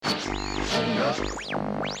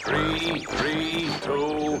3, 2,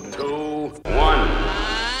 2, 1.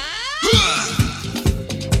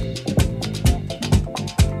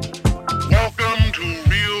 Welcome to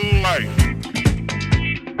real life.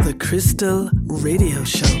 The Crystal Radio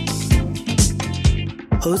Show.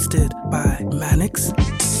 Hosted by Mannix.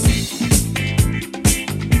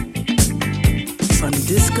 From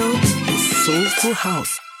disco to soulful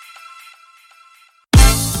house.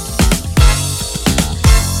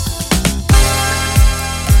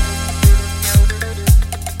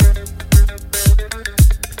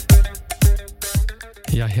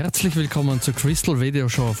 Ja, herzlich willkommen zur Crystal Radio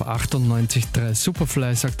Show auf 98.3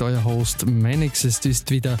 Superfly, sagt euer Host Mannix. Es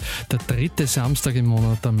ist wieder der 3. Samstag im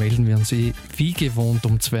Monat, da melden wir uns wie gewohnt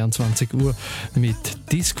um 22 Uhr mit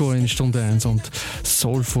Disco in Stunde 1 und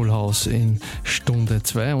Soulful House in Stunde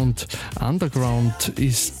 2. Und Underground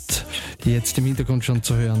ist jetzt im Hintergrund schon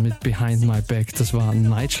zu hören mit Behind My Back. Das war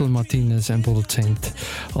Nigel Martinez, ein Produzent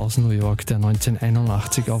aus New York, der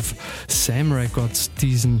 1981 auf Sam Records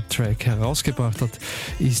diesen Track herausgebracht hat.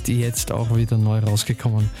 Ist jetzt auch wieder neu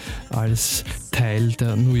rausgekommen als Teil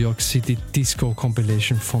der New York City Disco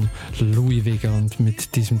Compilation von Louis Vega, und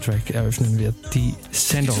mit diesem Track eröffnen wir die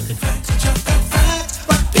Sendung.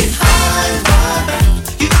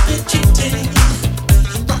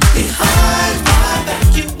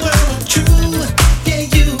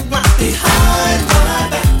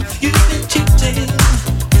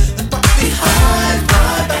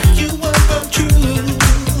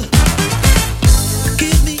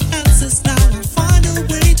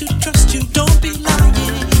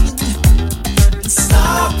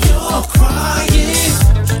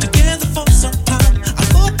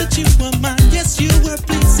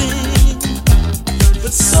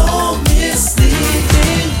 So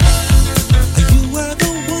misleading. You were the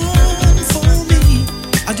one.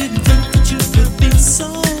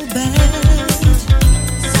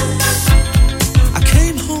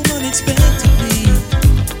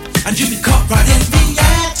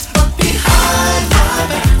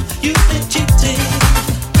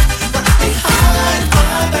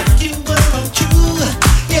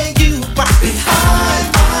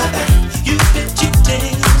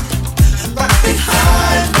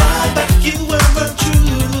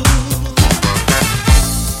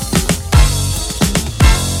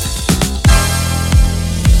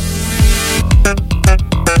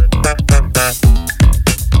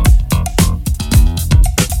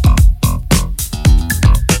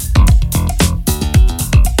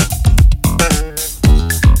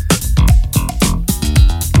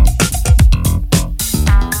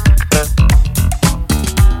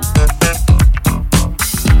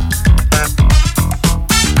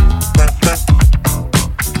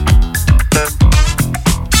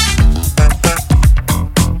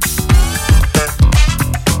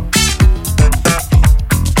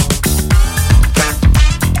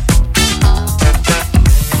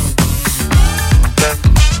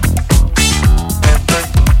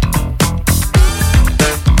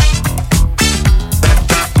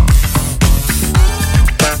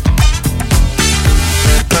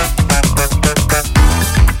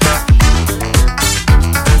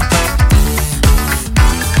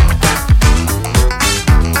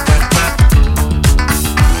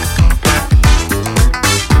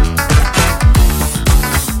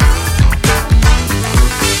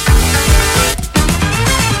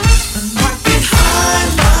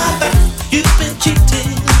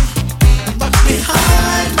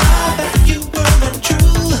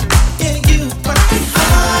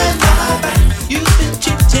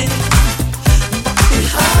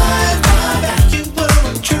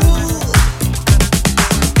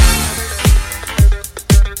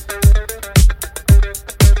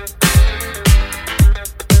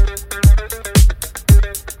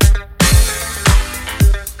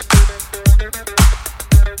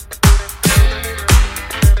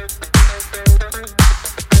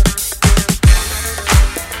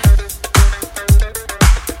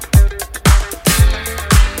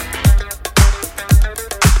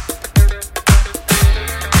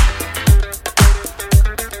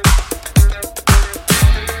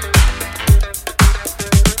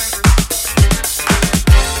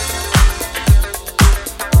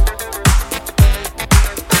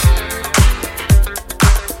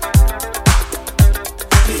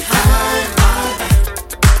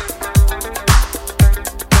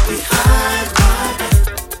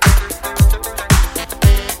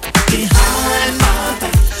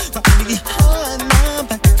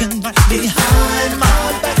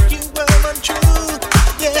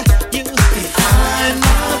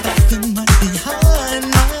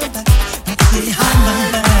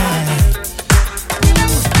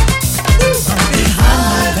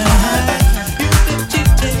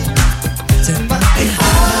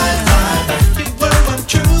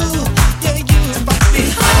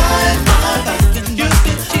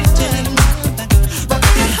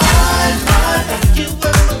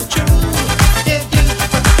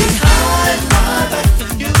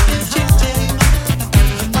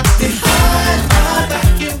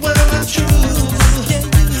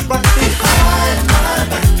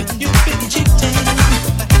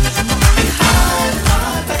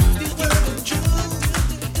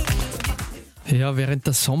 Ja, während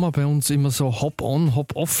der Sommer bei uns immer so Hop-on,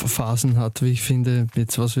 Hop-off-Phasen hat, wie ich finde,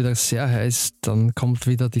 jetzt war es wieder sehr heiß, dann kommt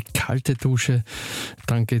wieder die kalte Dusche,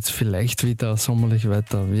 dann geht es vielleicht wieder sommerlich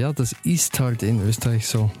weiter. Ja, das ist halt in Österreich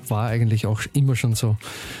so, war eigentlich auch immer schon so.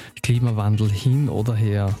 Klimawandel hin oder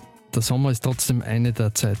her. Der Sommer ist trotzdem eine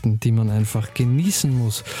der Zeiten, die man einfach genießen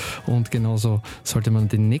muss. Und genauso sollte man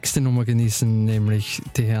die nächste Nummer genießen, nämlich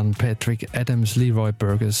die Herren Patrick Adams, Leroy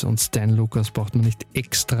Burgess und Stan Lucas braucht man nicht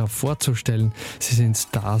extra vorzustellen. Sie sind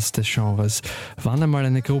Stars des Genres. Waren einmal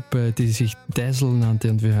eine Gruppe, die sich Dazzle nannte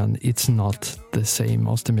und wir hören It's Not the Same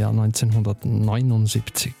aus dem Jahr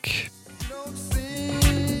 1979.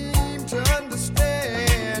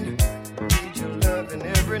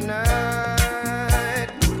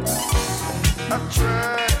 I've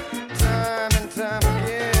tried time and time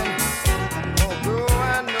again, although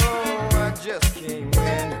I know I just can't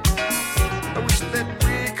win. I wish that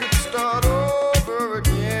we could start over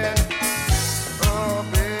again. Oh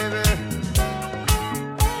baby,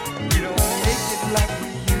 we don't make it like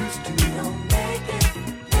we used to.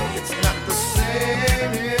 It's not the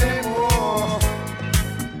same anymore.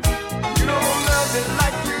 You don't love it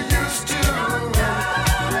like you used to.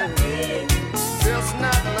 Just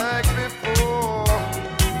not like before.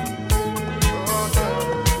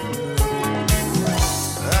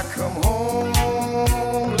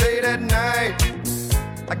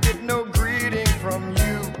 I get no greeting from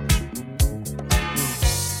you.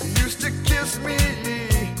 You used to kiss me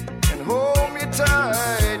and hold me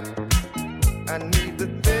tight. I need the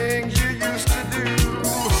things you used to do.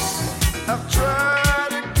 I've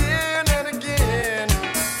tried again and again,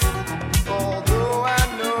 although I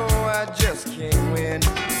know I just can't win.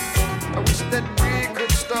 I wish that we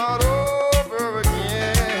could start over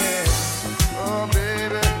again. Oh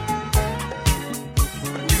baby,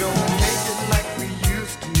 we don't make it like we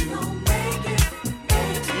used to.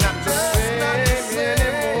 It's not the same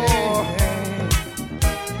anymore.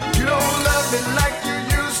 You don't love me like you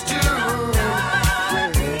used to.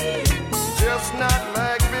 Just not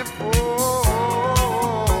like before.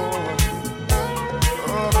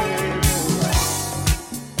 Oh baby.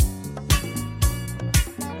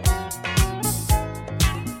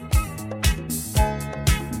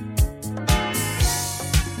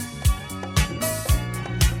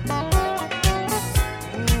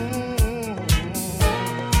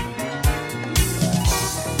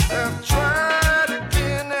 I've tried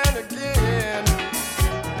again and again,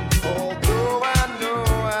 although I know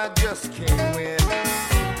I just can't win.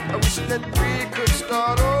 I wish that we could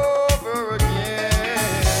start over again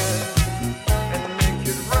and make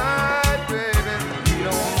it right, baby. We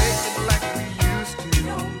don't make it like we used to.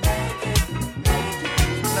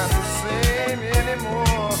 It's not the same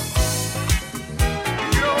anymore.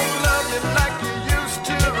 You don't love me like you used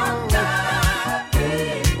to.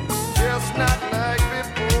 Just not like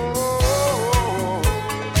before.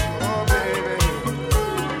 Oh baby.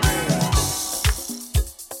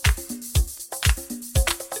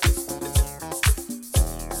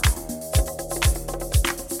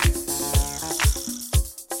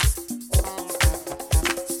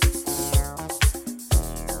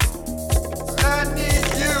 I need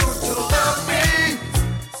you to love me.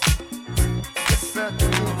 Yes, I do,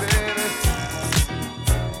 baby.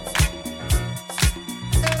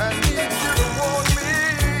 I need you to want me.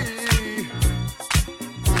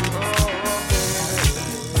 Oh, baby.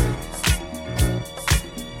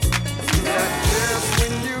 Yeah, just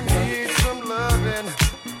when you need some loving,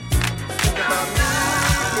 think about me,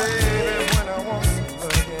 baby, when I want some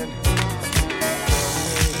loving.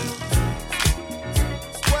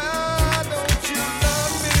 Why don't you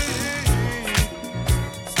love me?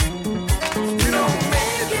 You don't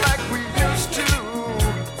make it like we used to.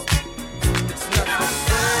 It's not the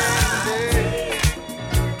same day.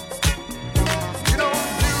 You don't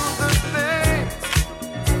do the things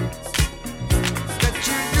that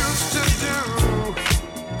you used to do.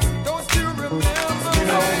 Don't you remember? You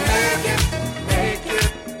don't make it like we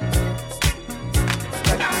used to,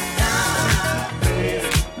 baby.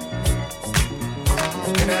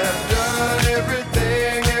 And I've done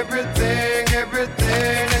everything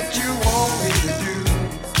that you want me to do.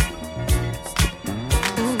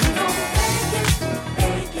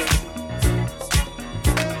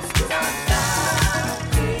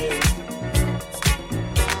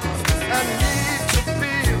 I need to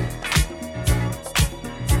feel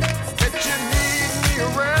that you need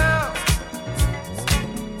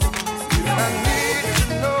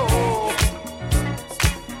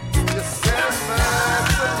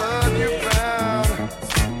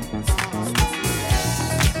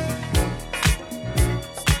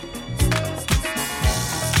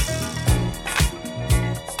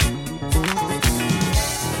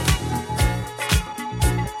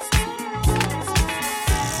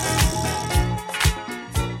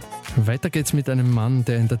Weiter geht's mit einem Mann,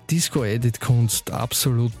 der in der Disco-Edit-Kunst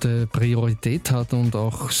absolute Priorität hat und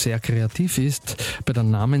auch sehr kreativ ist. Bei der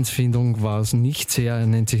Namensfindung war es nicht sehr, er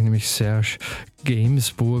nennt sich nämlich Serge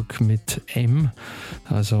Gamesbour mit M.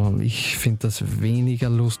 Also ich finde das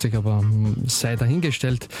weniger lustig, aber sei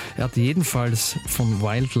dahingestellt. Er hat jedenfalls von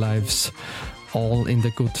Wildlives All in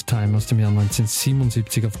the Good Time aus dem Jahr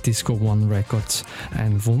 1977 auf Disco One Records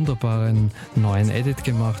einen wunderbaren neuen Edit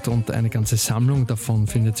gemacht und eine ganze Sammlung davon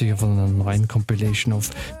findet sich auf einer neuen Compilation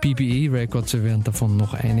auf BBE Records. Wir werden davon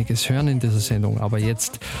noch einiges hören in dieser Sendung, aber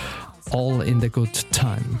jetzt All in the Good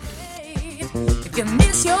Time. If you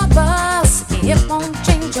miss your bus, it won't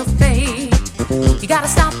change your fate. You gotta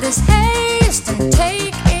stop this haste and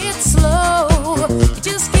take it slow. You're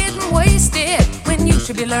just getting wasted when you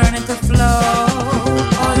should be learning to flow.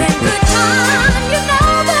 All in good time, you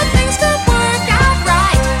know that things could work out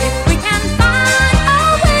right if we can find a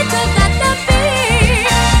way to let them be.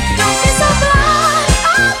 Don't be so blind,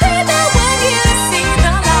 I'll be there when you see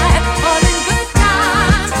the light. All in good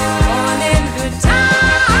time, all in good time.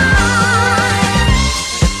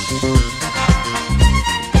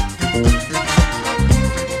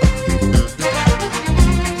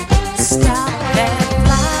 Stop that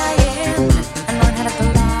flying and learn how to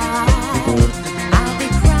glide.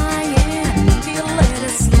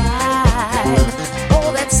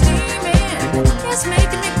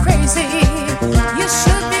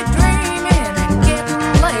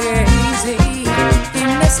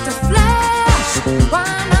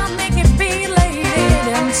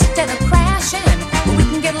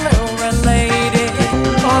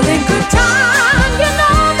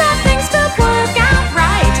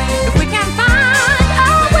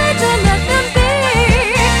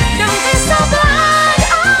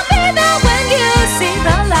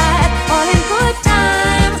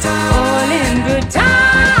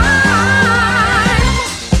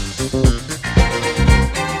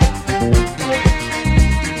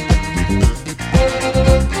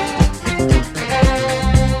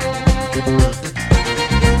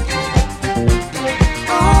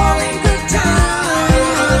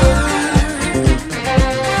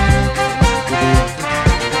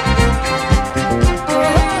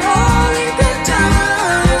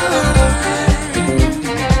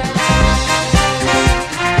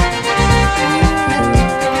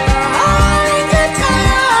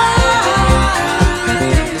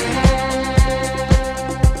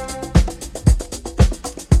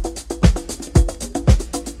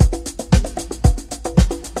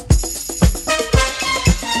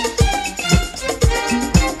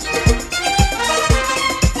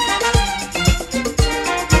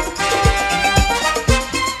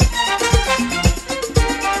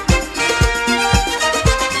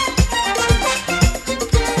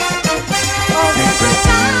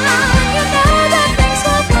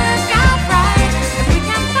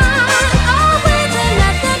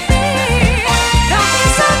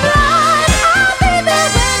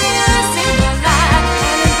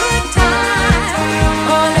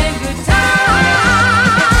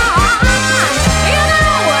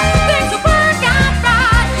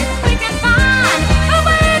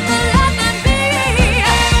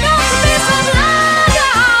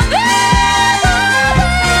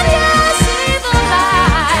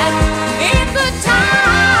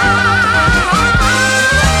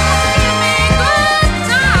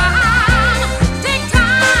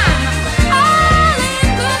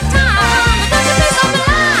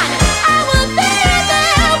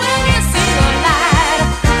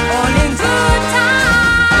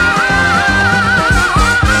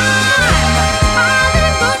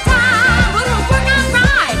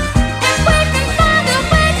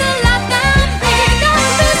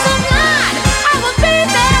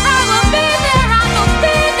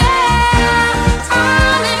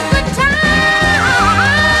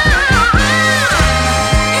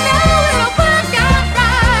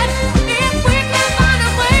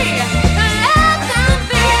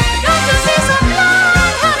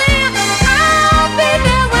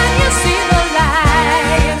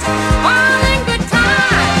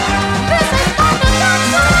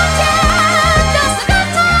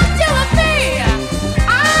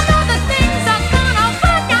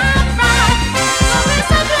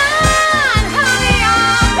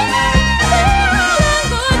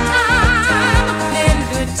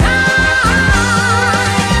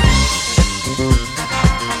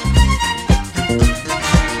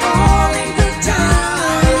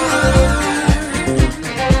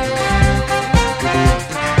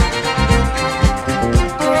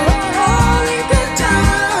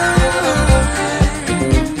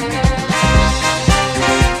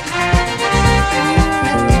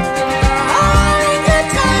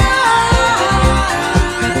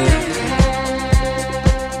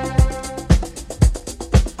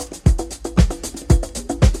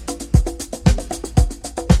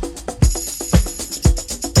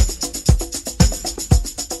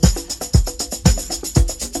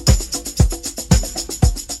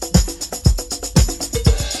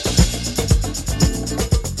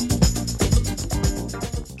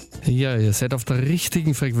 Ja, ihr seid auf der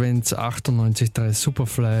richtigen Frequenz 98.3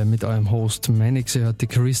 Superfly mit eurem Host Mannix. Ihr hört die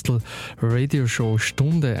Crystal Radio Show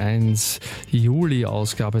Stunde 1,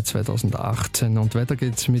 Juli-Ausgabe 2018. Und weiter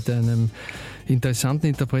geht's mit einem interessanten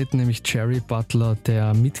Interpreten, nämlich Jerry Butler,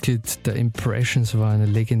 der Mitglied der Impressions war, eine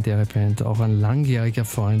legendäre Band, auch ein langjähriger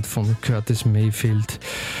Freund von Curtis Mayfield,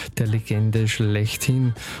 der Legende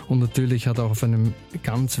schlechthin. Und natürlich hat er auch auf einem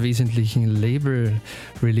ganz wesentlichen Label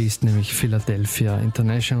released, nämlich Philadelphia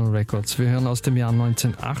International Records. Wir hören aus dem Jahr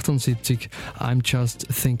 1978 I'm Just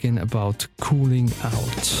Thinking About Cooling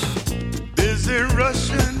Out. Busy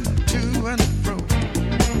rushing to and fro,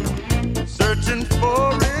 searching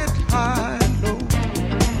for it high and low,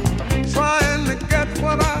 trying to get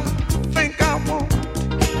what I think I want,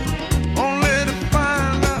 only to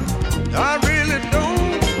find out I really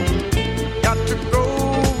don't. Got to go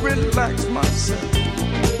relax myself.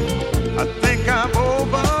 I think I've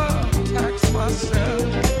overtaxed myself.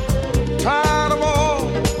 Tired of all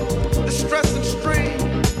the stress and strain.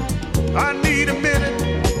 I need a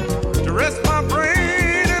minute to rest my brain.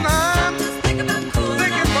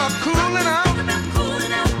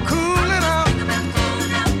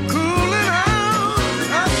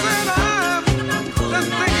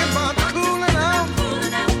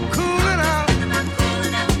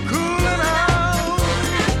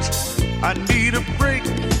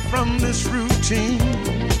 From this routine,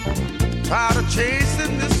 tired of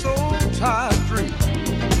chasing this old tired dream.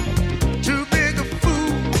 Too big a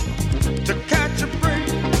fool to catch a break.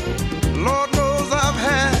 Lord knows I've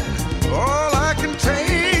had all I can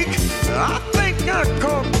take. I think I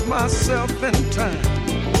caught myself in time,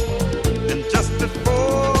 and just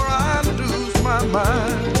before I lose my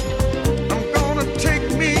mind, I'm gonna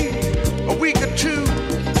take me a week or two,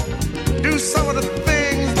 do some of the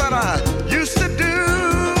things that I used to do.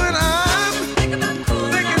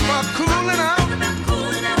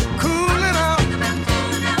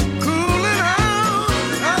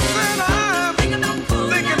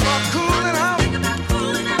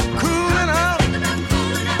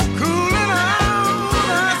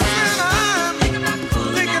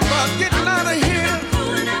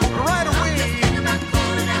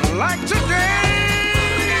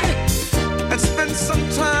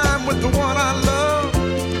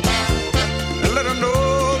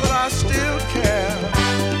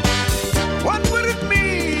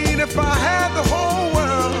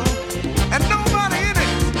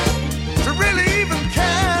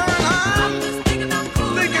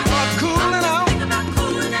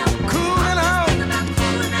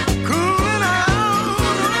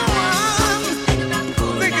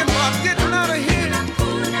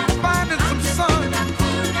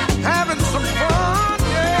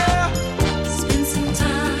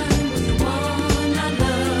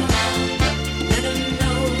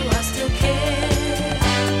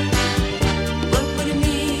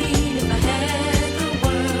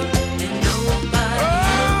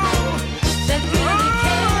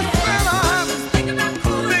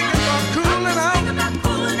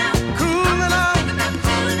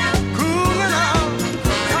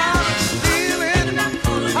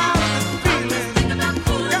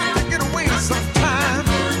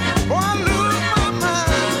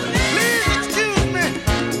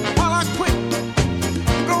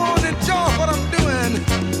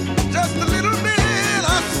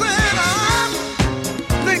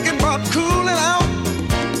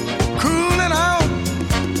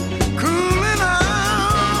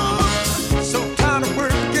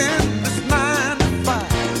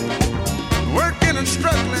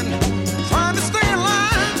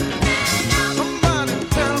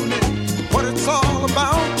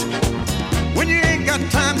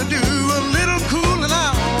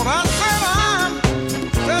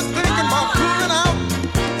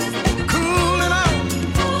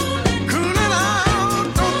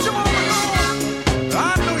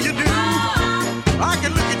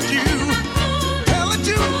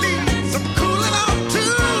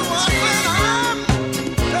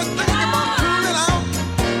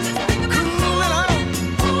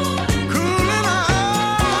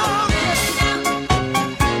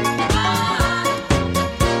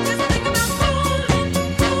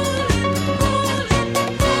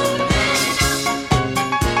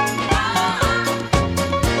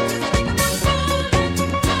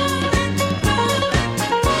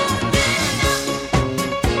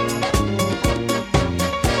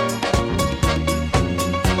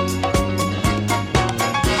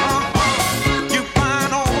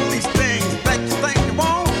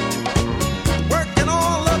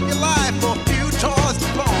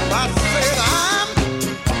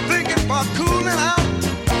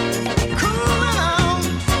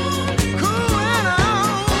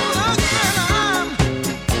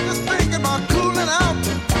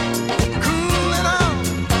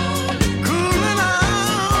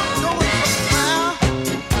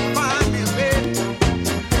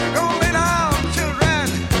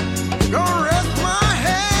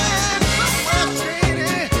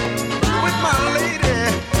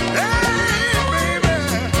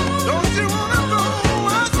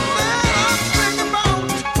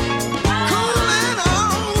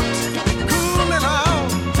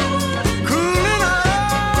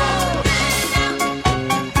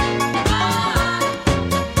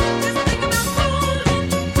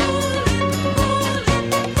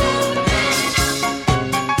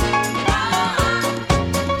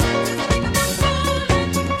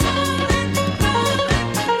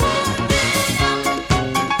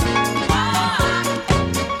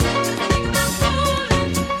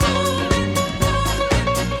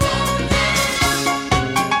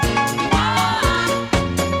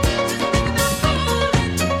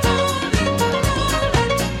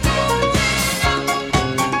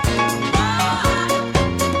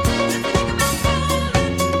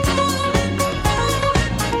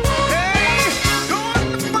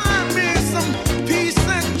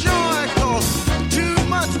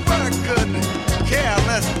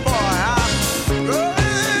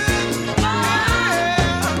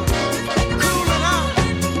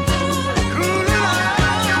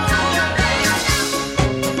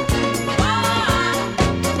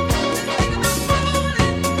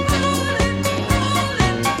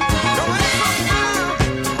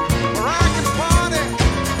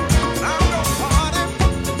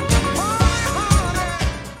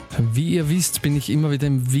 wisst, bin ich immer wieder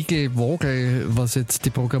im Wiegelwogel, was jetzt die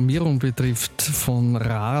Programmierung betrifft, von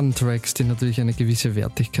raren Tracks, die natürlich eine gewisse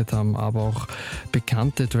Wertigkeit haben, aber auch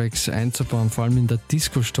bekannte Tracks einzubauen, vor allem in der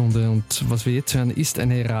Disco-Stunde. Und was wir jetzt hören, ist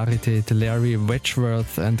eine Rarität. Larry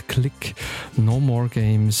Wedgeworth and Clique-No More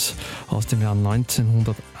Games aus dem Jahr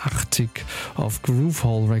 1980 auf Groove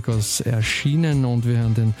Hall Records erschienen, und wir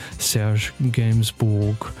hören den Serge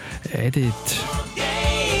Gamesbourg Edit.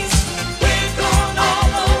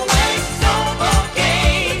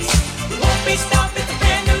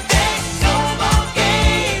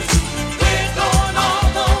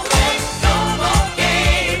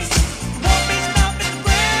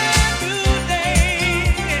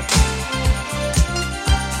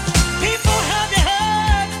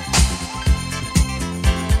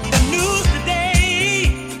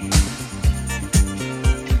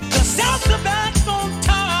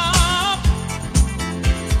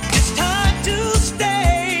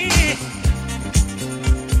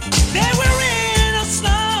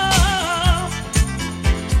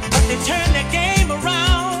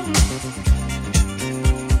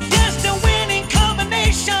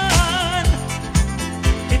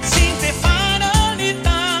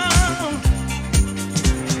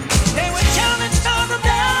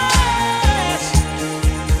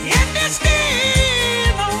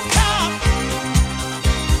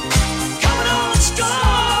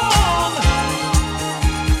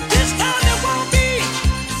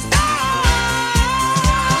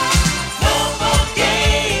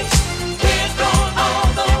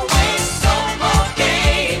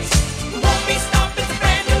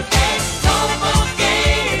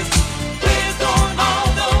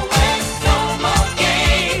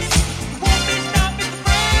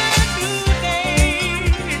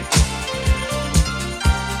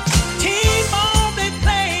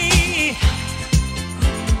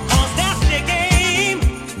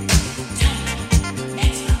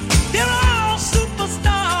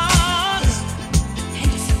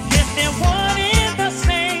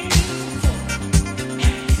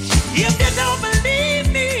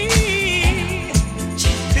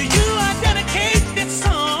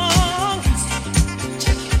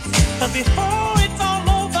 Won't be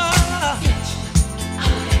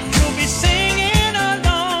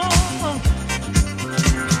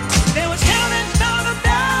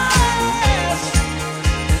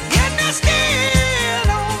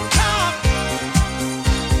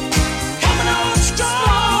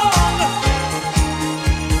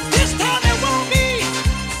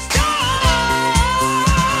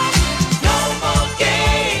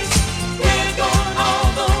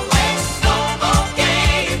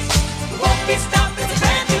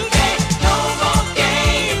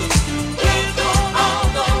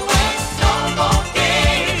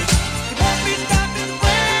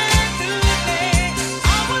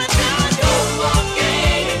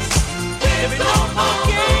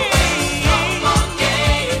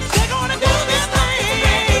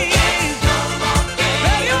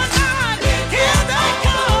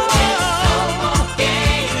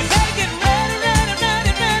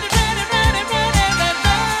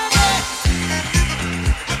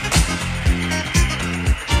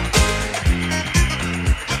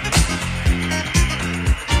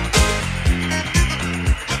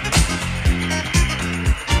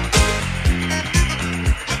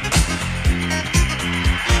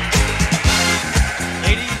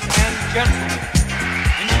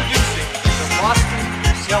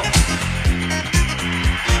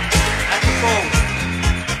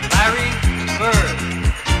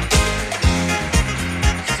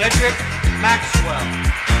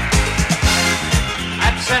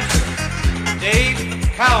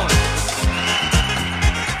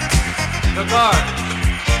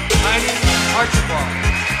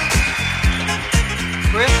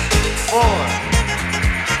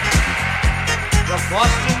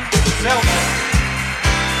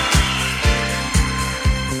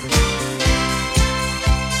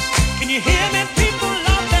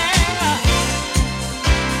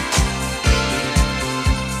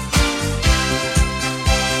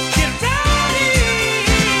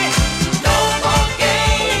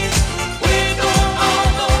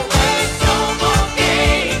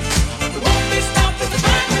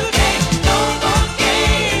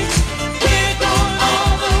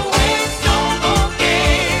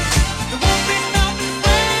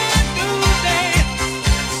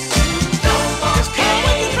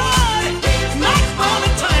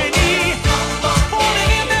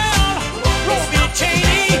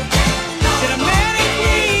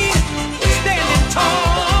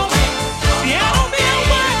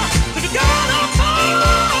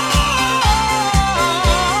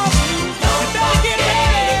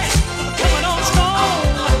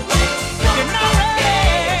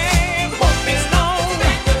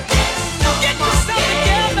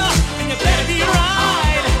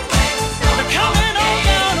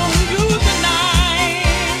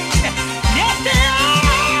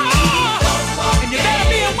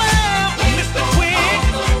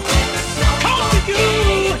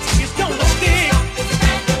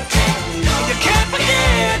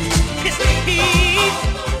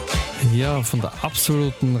Ja, von der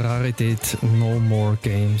absoluten Rarität No More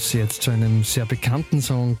Games jetzt zu einem sehr bekannten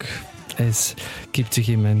Song. Es gibt sich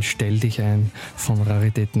eben ein Stell dich ein von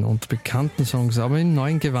Raritäten und bekannten Songs, aber in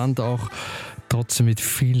neuen Gewand auch trotzdem mit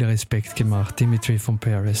viel Respekt gemacht. Dimitri von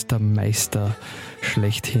Paris, der Meister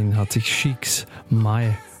schlechthin, hat sich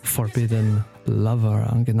Chic-My Forbidden Lover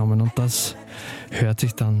angenommen und das hört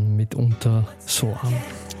sich dann mitunter so an.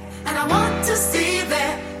 And I want to see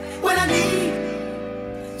that when I need.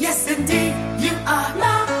 Yes, indeed, you are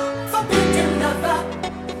my forbidden lover.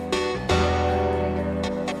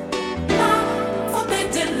 My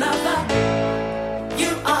forbidden lover.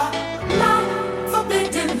 You are my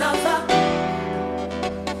forbidden lover.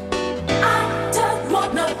 I don't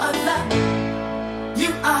want no other. You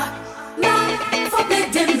are my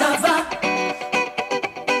forbidden lover.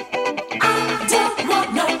 I don't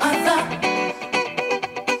want no other.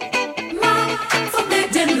 My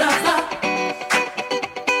forbidden lover.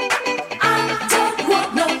 I don't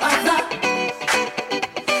want no other.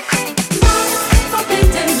 My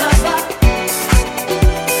forbidden lover.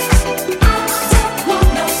 I don't want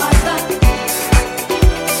no other.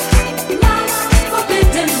 My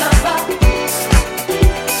forbidden lover.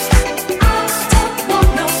 I don't want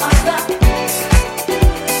no other.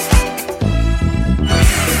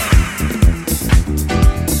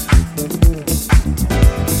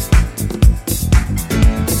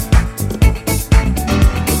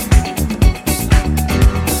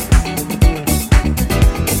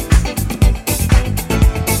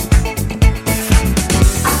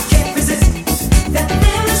 I can't resist that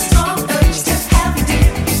very strong urge to have you,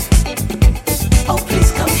 dear. Oh,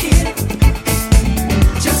 please come here.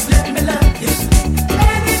 Just let me love you.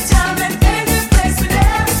 Anytime and any place we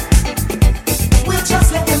live, we'll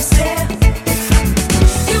just let them stare.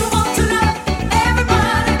 You want to love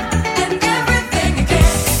everybody and everything you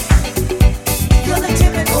can. You're the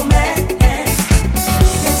typical man.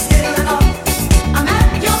 Yet still and all, I'm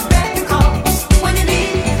at your beck and call when you need.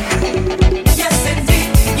 Yes, indeed,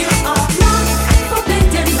 you are my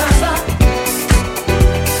forbidden lover.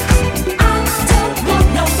 I don't want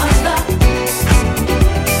no other.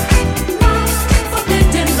 My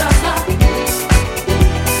forbidden lover.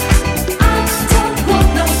 I don't want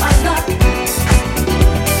no other.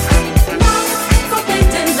 My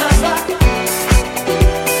forbidden lover.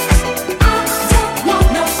 I don't want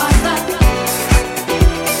no other.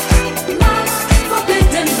 My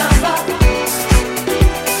forbidden lover.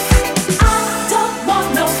 I don't want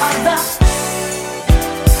no other.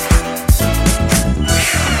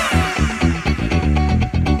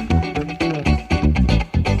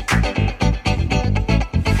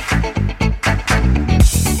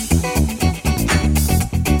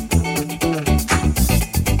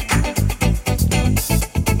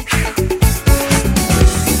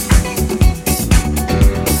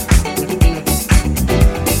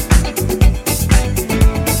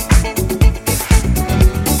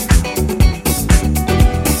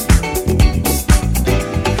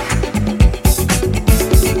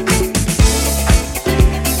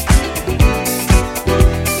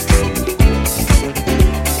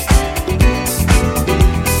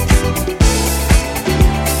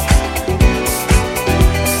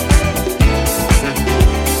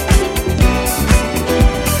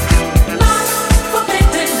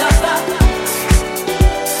 Forbidden lover. I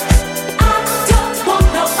don't want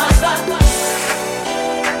no other.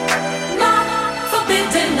 My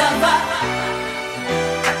forbidden lover.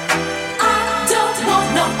 I don't want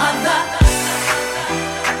no other.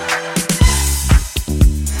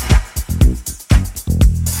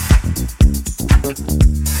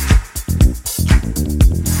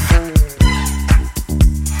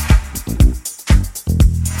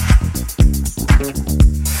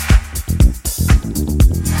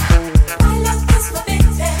 My love is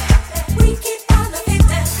forbidden. We keep on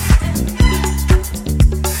forbidden.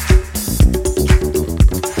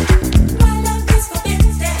 My love is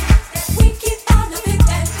forbidden. We keep on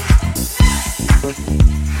forbidden.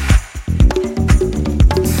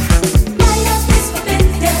 My love is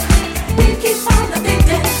forbidden. We keep on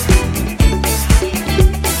forbidden.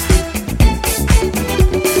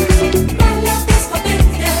 My love is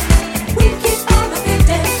forbidden. We keep on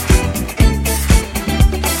forbidden.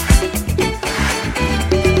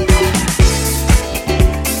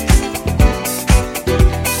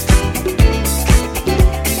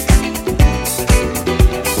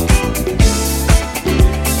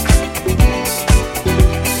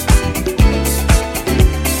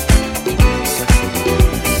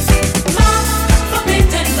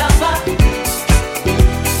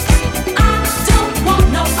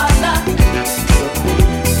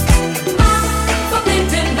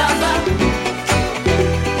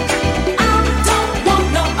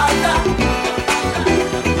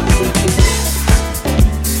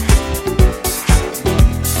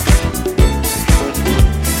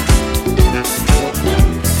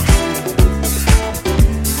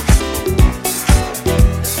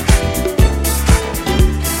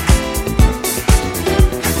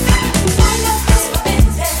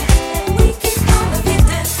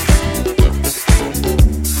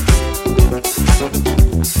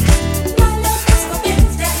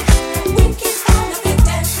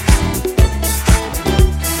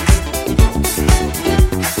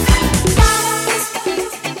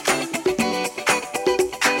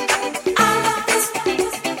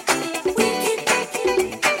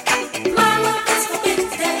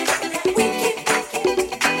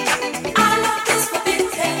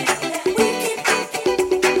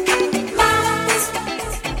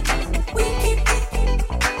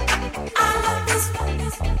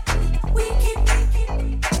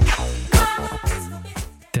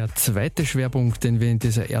 Der zweite Schwerpunkt, den wir in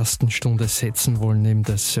dieser ersten Stunde setzen wollen, neben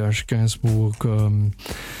der Serge Gainsbourg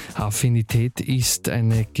Affinität, ist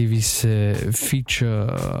eine gewisse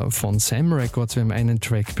Feature von Sam Records. Wir haben einen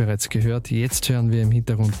Track bereits gehört. Jetzt hören wir im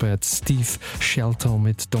Hintergrund bereits Steve Shelto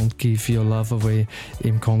mit Don't Give Your Love Away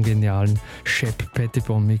im kongenialen Shep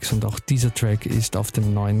Pettibone Mix, und auch dieser Track ist auf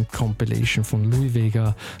dem neuen Compilation von Louis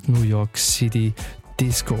Vega New York City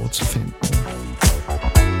Disco zu finden.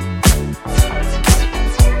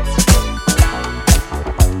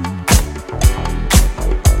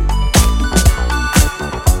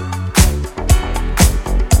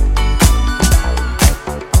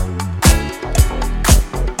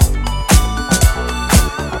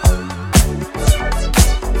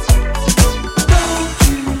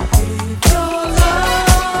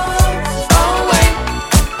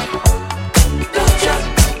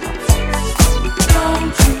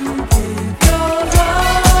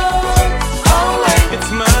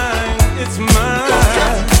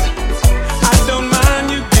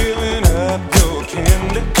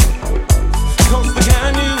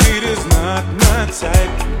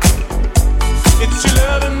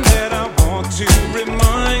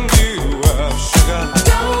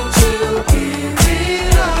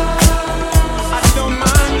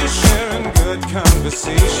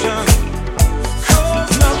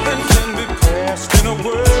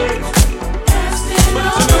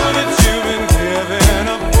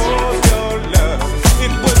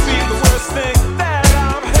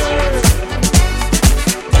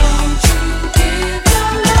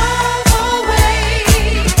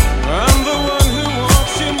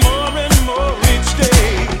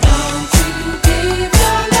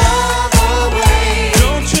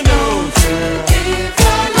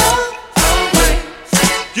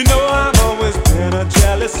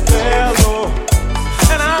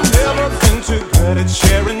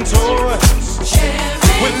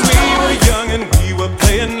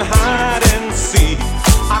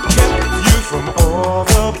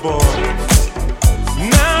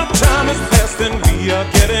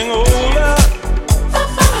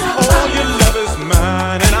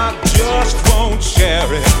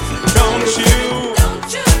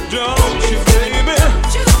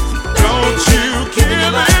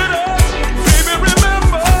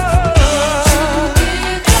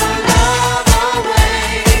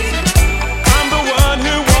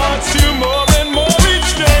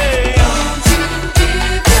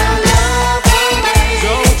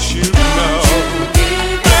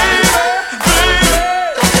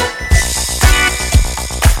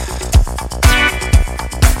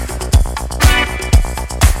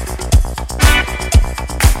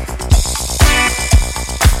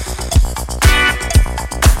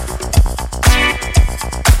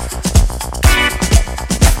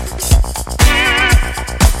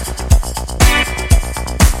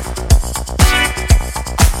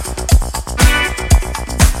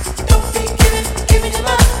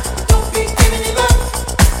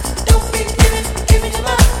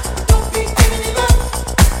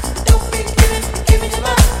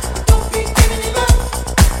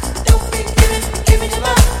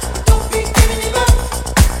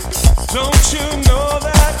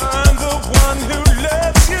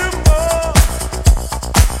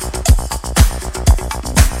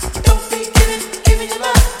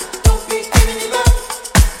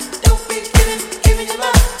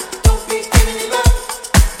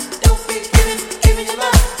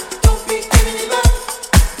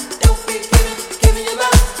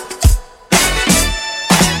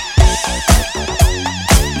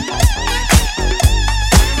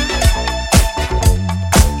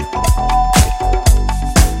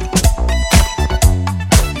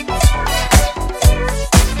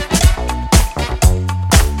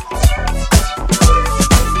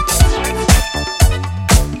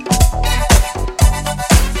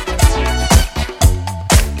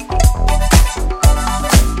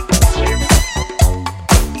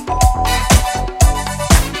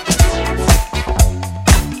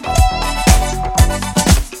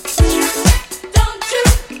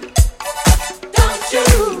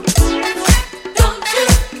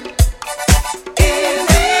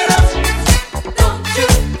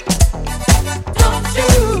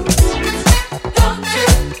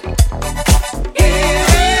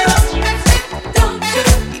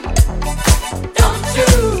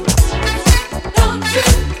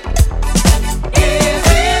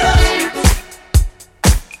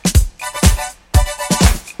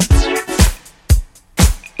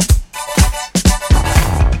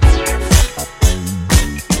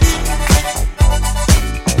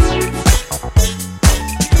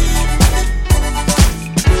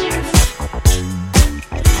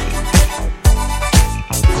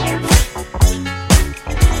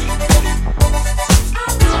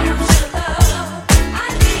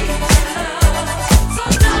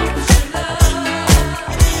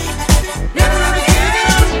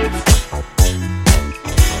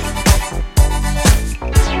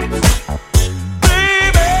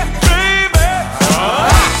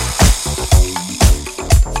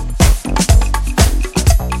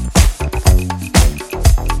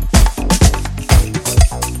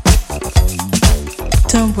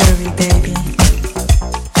 Don't worry, baby.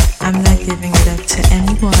 I'm not giving it up to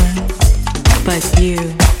anyone but you.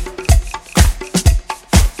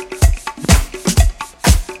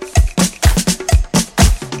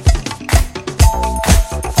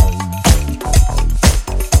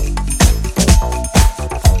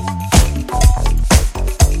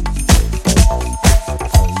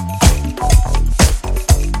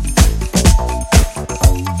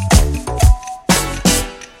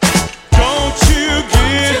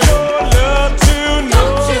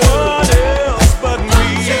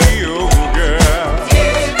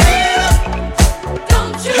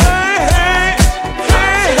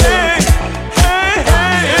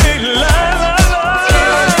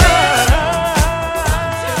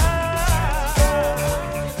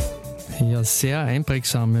 Sehr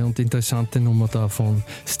einprägsame und interessante Nummer da von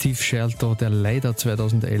Steve Shelto, der leider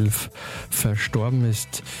 2011 verstorben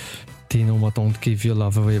ist. Die Nummer Don't Give Your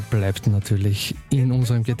Love Away bleibt natürlich in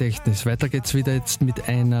unserem Gedächtnis. Weiter geht's wieder jetzt mit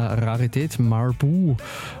einer Rarität, Marboo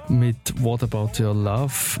mit What About Your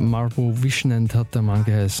Love. Marboo Visionant hat der Mann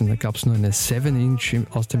geheißen. Da gab es nur eine 7-Inch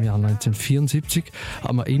aus dem Jahr 1974,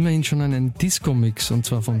 aber immerhin schon einen Disco-Mix, und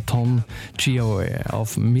zwar von Tom Gioe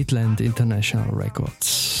auf Midland International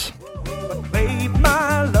Records. But babe,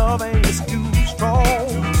 my love ain't too strong.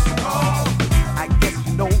 I guess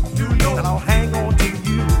you know, and I'll hang on to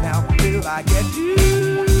you now till I get you.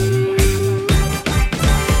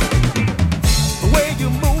 The way you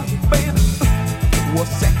move, baby, was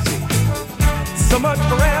sexy. So much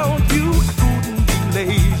around you, I couldn't be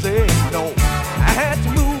lazy. No, I had to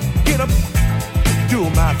move, get up, do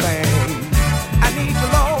my thing. I need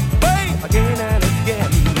your love, babe, again and again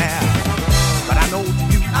now. But I know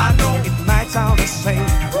it might sound the same,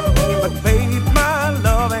 but babe, my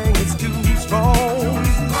love ain't too strong.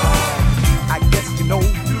 I guess you know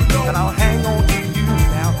that I'll hang on to you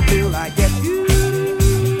now till I get you.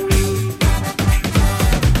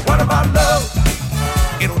 What about love?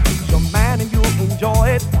 It'll ease your mind and you'll enjoy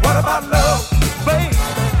it. What about love? Baby,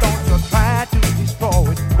 don't you try to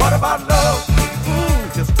destroy it. What about love?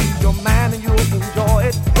 Just ease your mind and you'll enjoy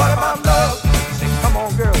it. What about love? Say, come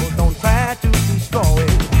on girl, don't try to destroy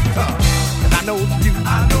it. And I know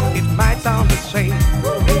it might sound the same,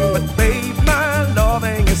 but babe, my love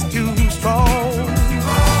ain't too strong.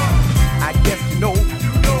 I guess you know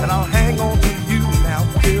that I'll hang on to you now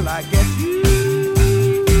till I get you.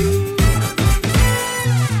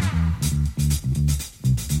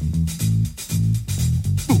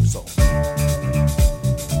 So.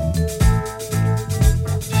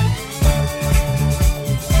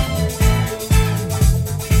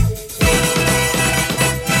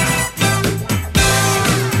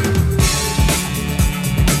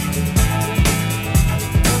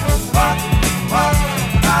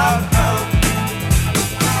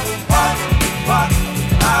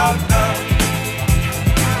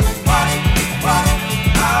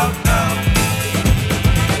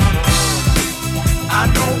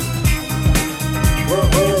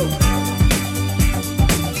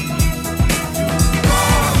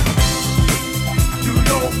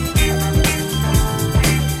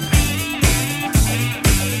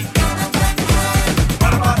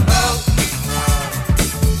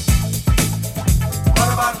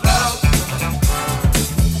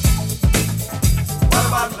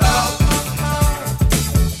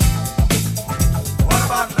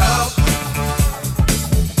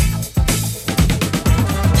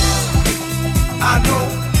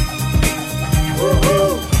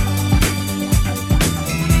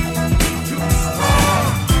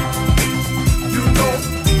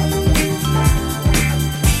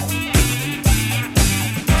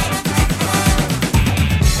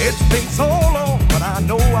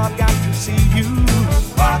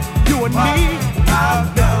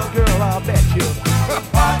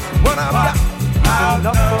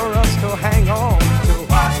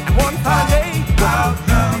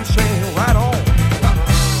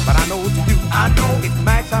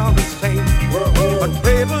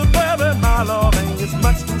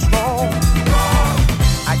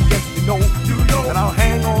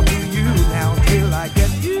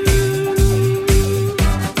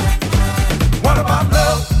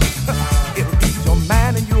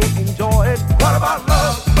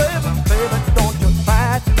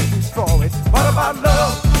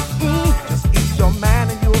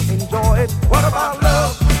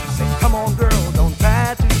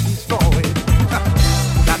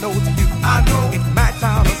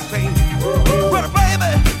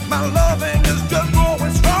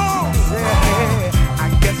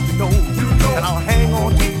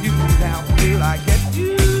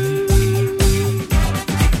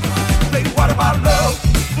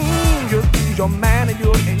 Your man and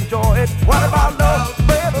you'll enjoy it. What about love,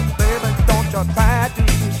 baby, baby? Don't you try to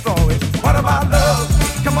destroy it. What about love?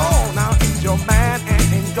 Come on now, ease your mind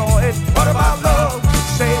and enjoy it. What about love?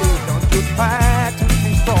 Say, don't you try to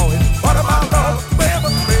destroy it. What about love,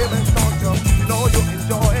 baby, baby? Don't you know you'll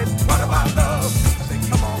enjoy it. What about love? Say,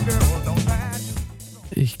 come on, girl, don't try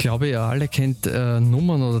to. Ich glaube, ihr alle kennt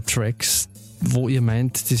Nummern oder Tracks, wo ihr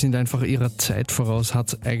meint, die sind einfach ihrer Zeit voraus,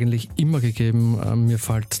 hat es eigentlich immer gegeben. Mir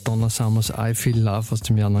fällt Donna Summers I Feel Love aus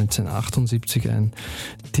dem Jahr 1978 ein,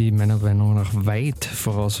 die meiner Meinung nach weit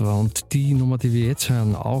voraus war. Und die Nummer, die wir jetzt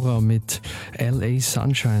hören, Aura mit LA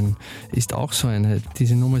Sunshine, ist auch so eine.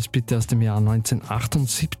 Diese Nummer ist bitte aus dem Jahr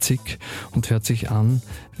 1978 und hört sich an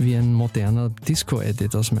wie ein moderner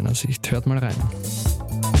Disco-Edit aus meiner Sicht. Hört mal rein.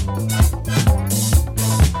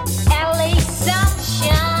 LA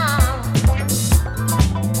Sunshine.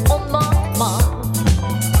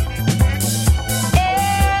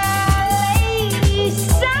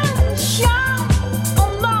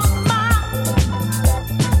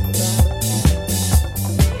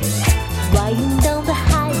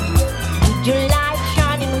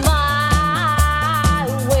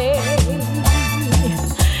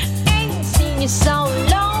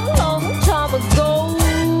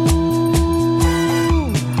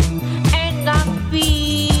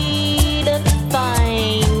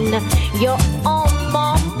 You're on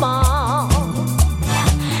my mind.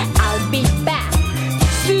 I'll be back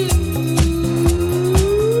soon.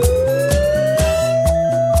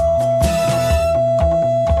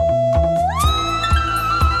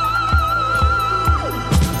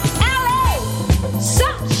 LA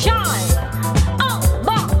sunshine on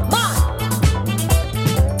my mind.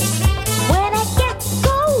 When I get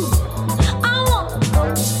cold, I want to go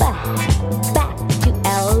back to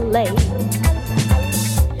LA.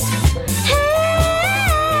 Hey,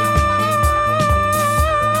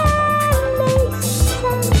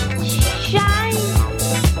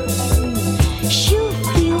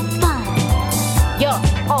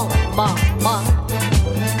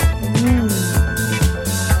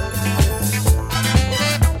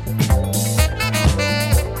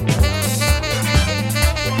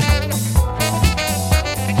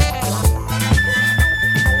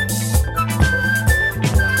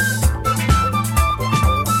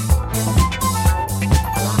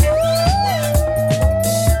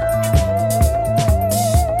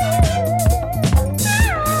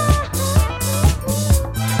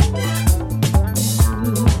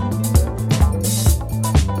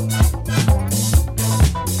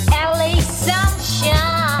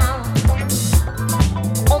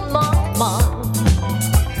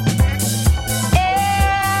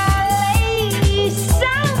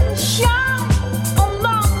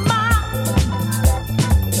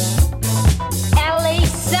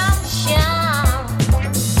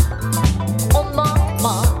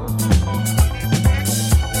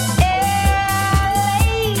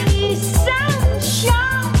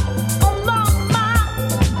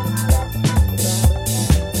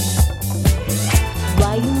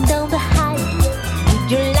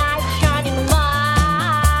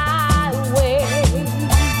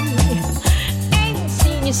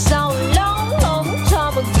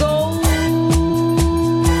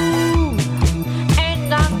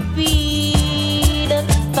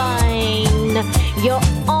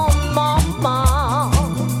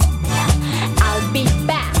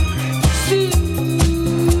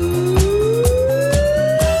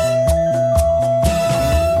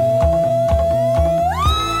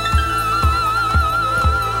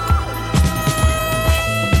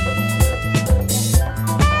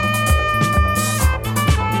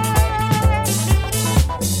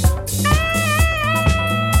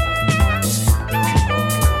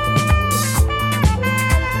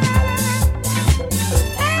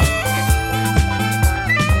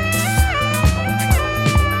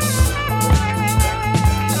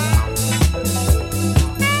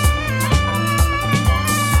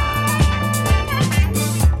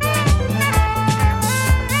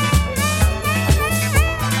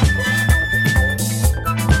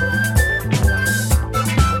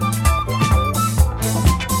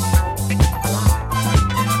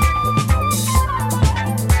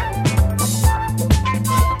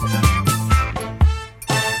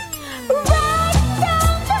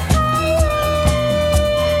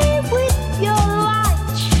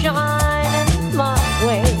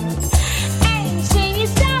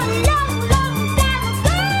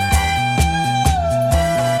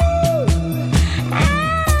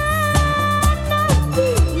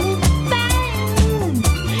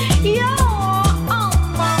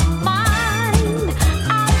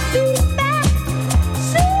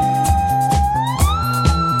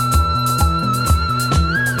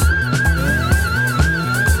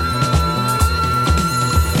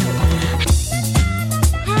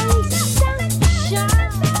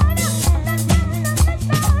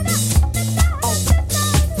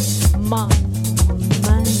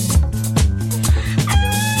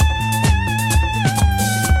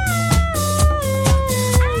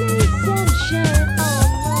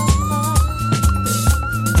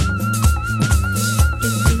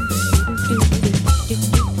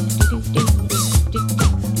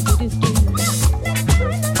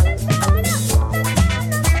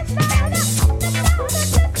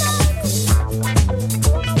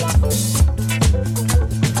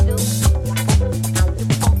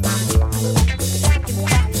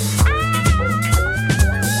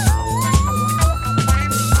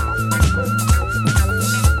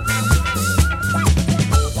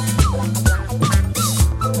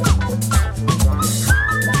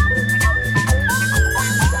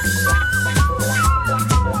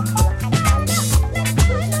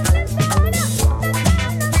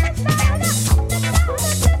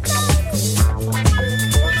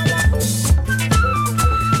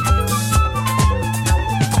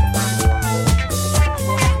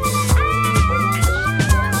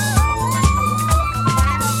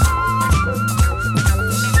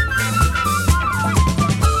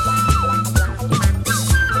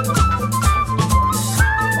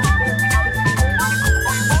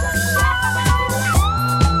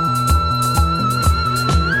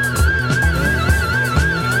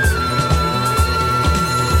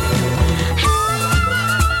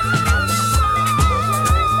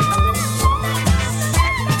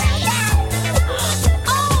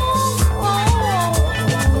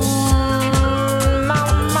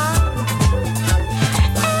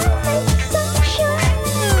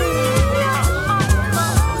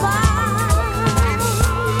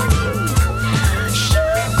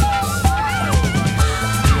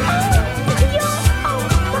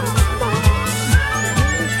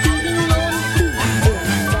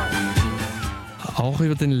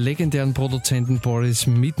 legendären Produzenten Boris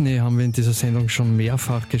Midney haben wir in dieser Sendung schon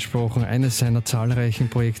mehrfach gesprochen. Eines seiner zahlreichen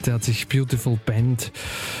Projekte hat sich Beautiful Band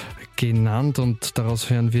genannt und daraus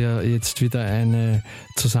hören wir jetzt wieder eine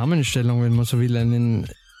Zusammenstellung, wenn man so will, einen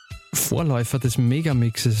Vorläufer des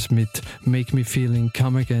Megamixes mit Make Me Feeling,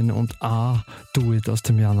 Come Again und Do It aus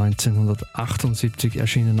dem Jahr 1978,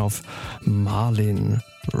 erschienen auf Marlin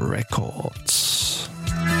Records.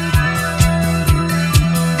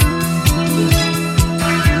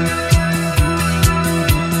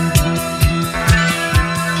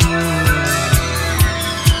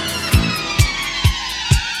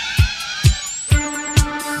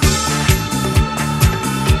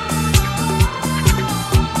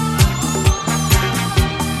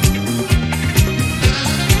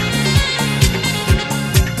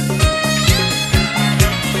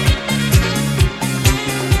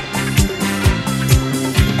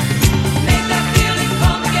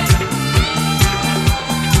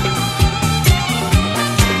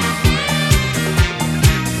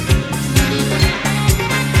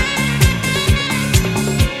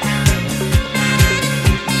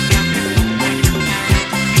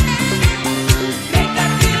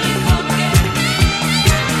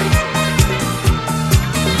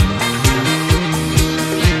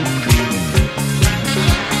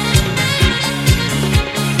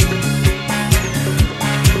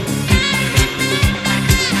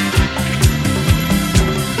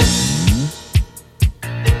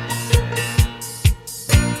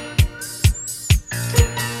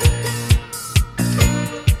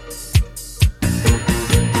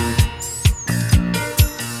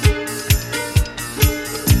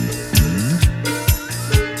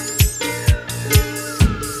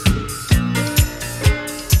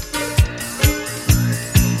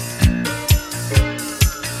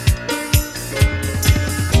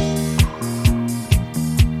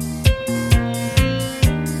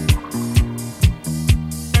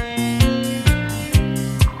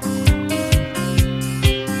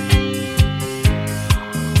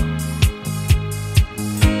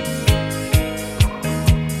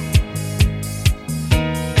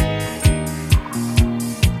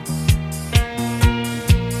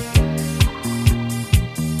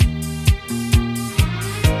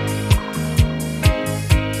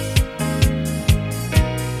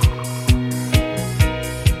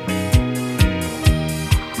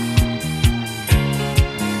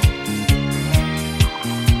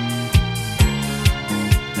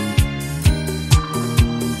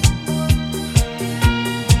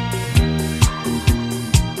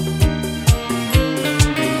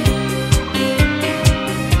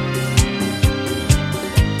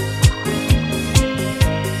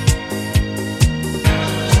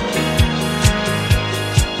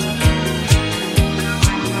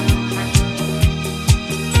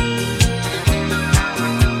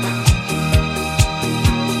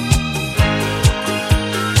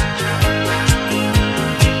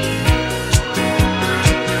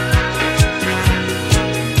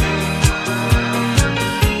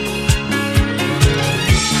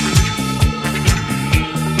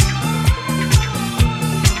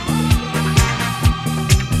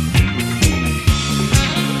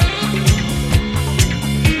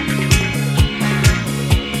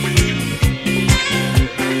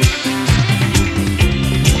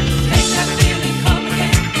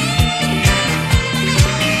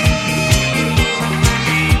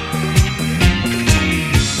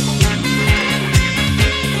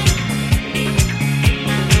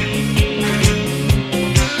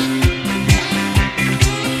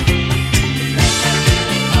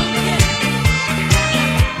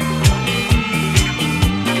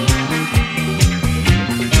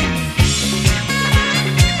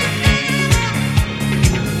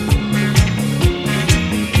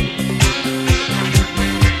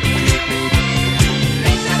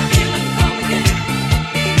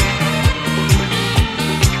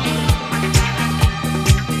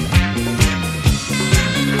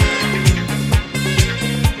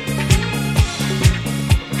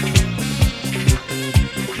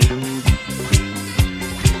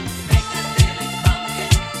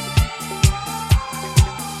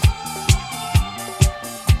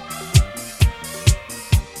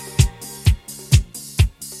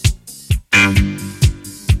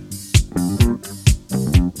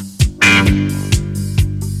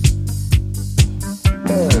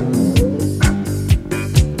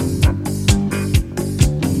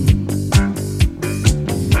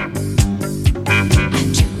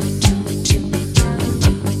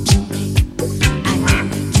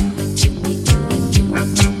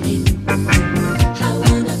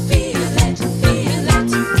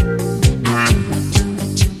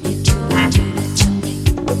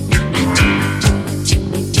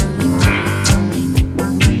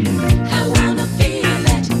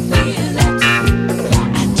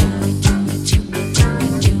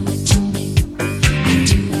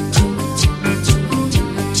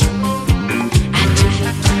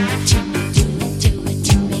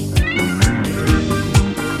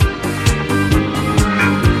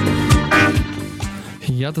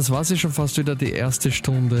 Ja, das war sie schon fast wieder, die erste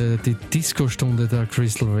Stunde, die Disco-Stunde der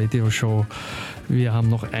Crystal Radio Show. Wir haben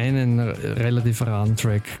noch einen relativ raren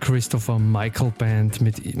Track, Christopher Michael Band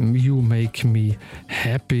mit You Make Me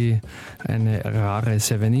Happy, eine rare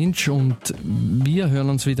 7-Inch, und wir hören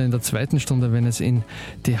uns wieder in der zweiten Stunde, wenn es in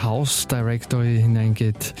die House Directory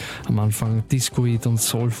hineingeht. Am Anfang Discoid und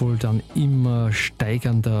Soulful, dann immer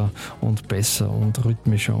steigernder und besser und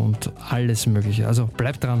rhythmischer und alles mögliche. Also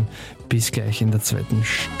bleibt dran, bis gleich in der zweiten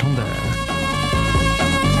Stunde.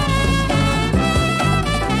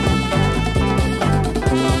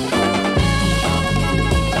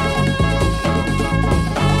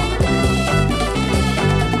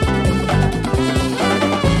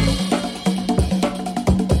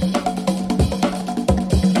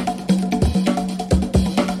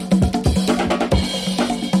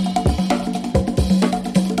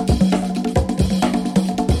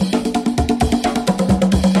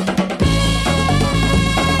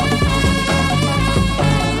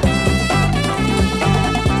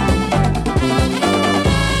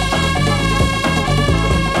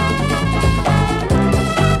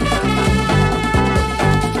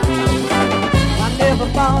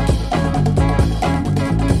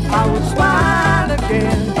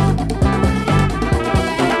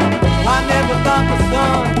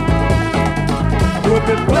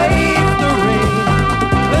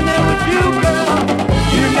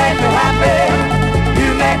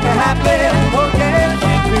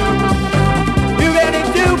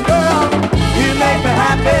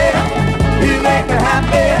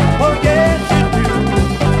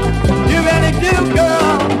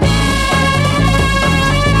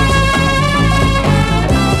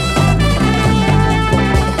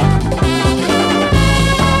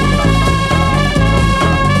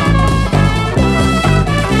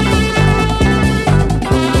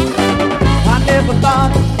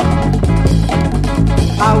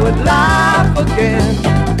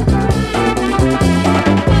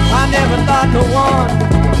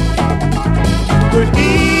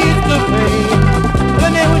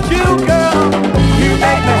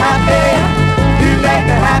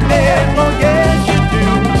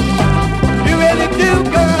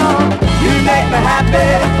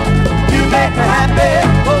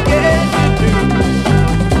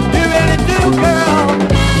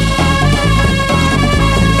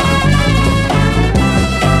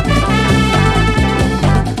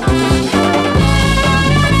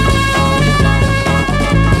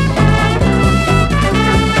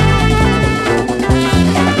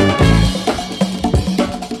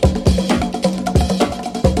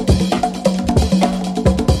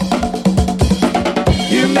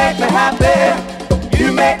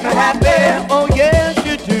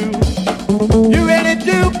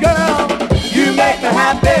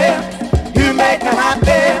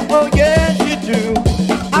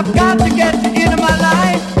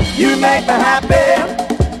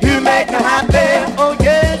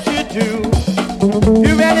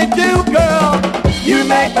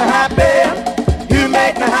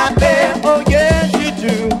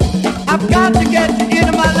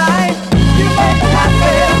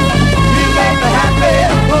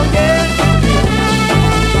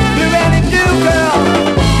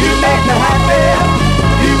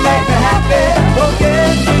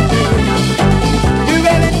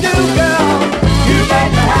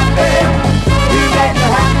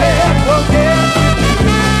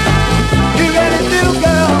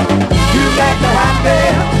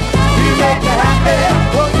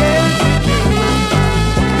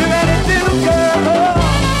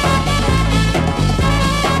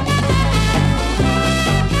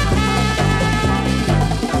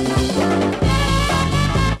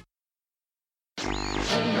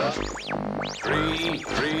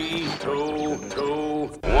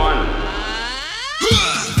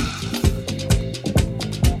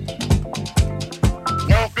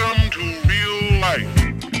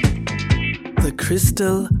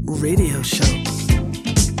 Crystal Radio Show,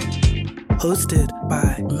 hosted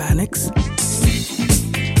by Mannix.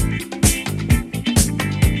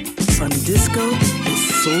 From disco to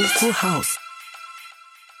soulful house.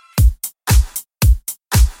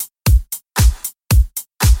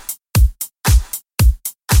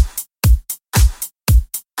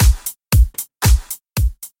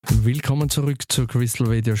 Willkommen zurück zur Crystal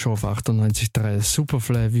Radio Show auf 98.3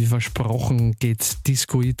 Superfly. Wie versprochen geht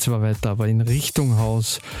Disco-It zwar weiter, aber in Richtung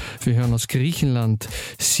Haus. Wir hören aus Griechenland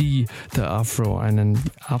C.Da Afro, einen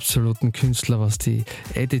absoluten Künstler, was die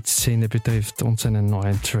Edit-Szene betrifft, und seinen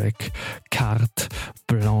neuen Track Carte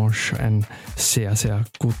Blanche, ein sehr, sehr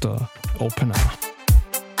guter Opener.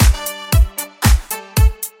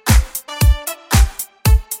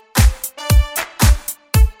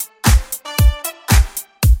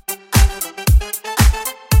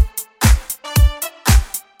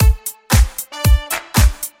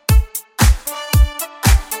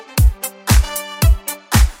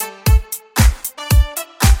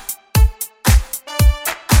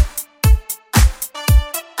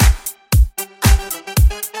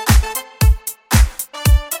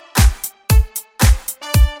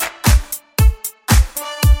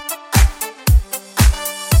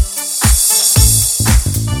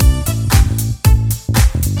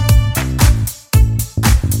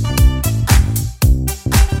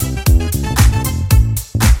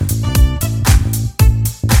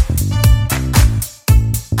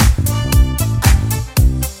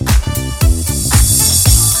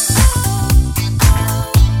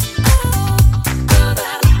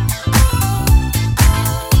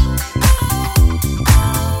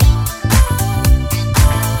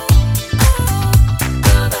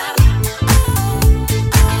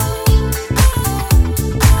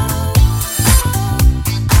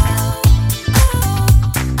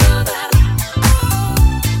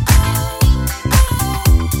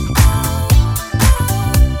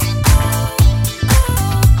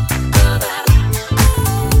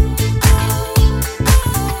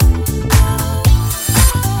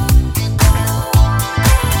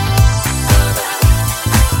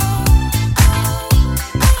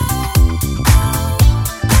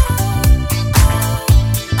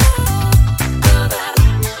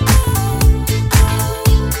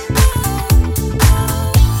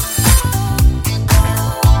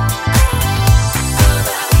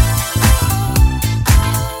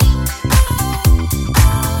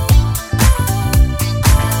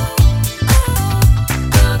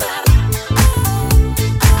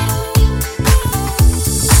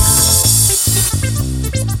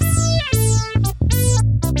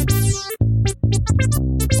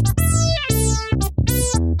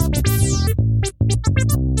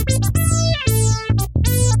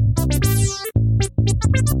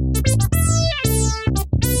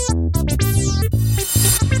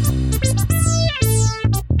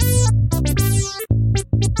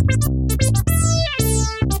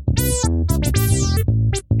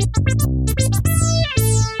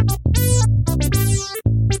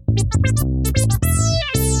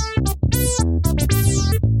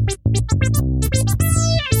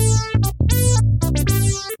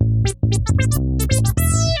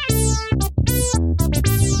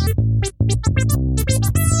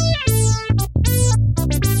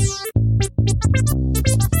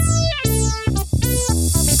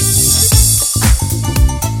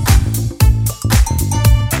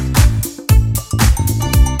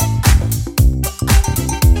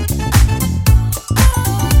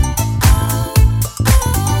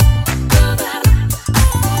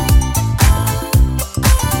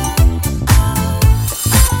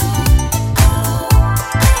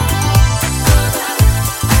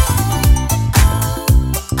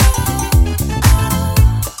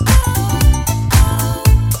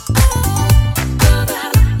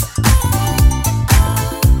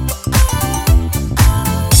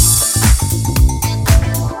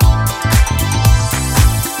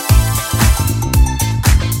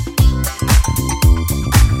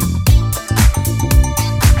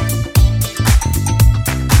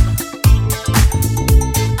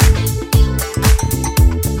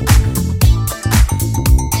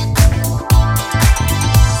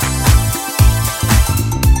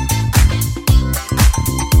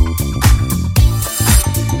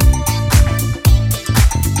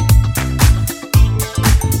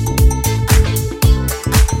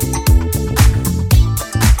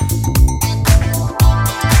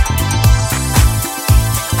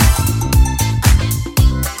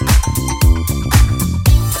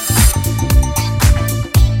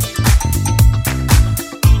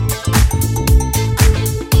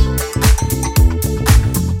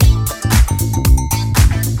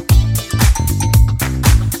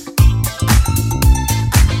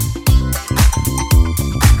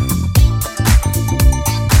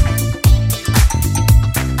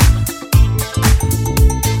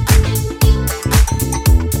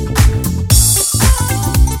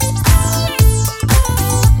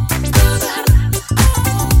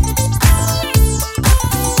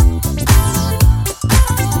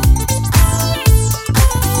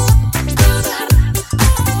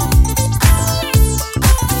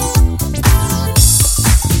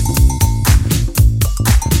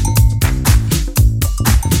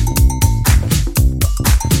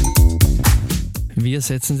 Wir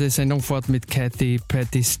setzen die Sendung fort mit Cathy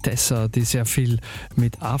Battistessa, die sehr viel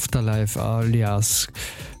mit Afterlife alias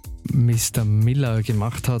Mr. Miller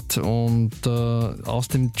gemacht hat und aus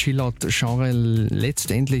dem Chill-Out-Genre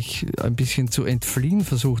letztendlich ein bisschen zu entfliehen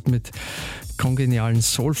versucht mit kongenialen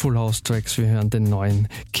Soulful House Tracks. Wir hören den neuen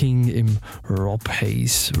King im Rob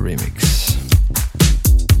Hayes Remix.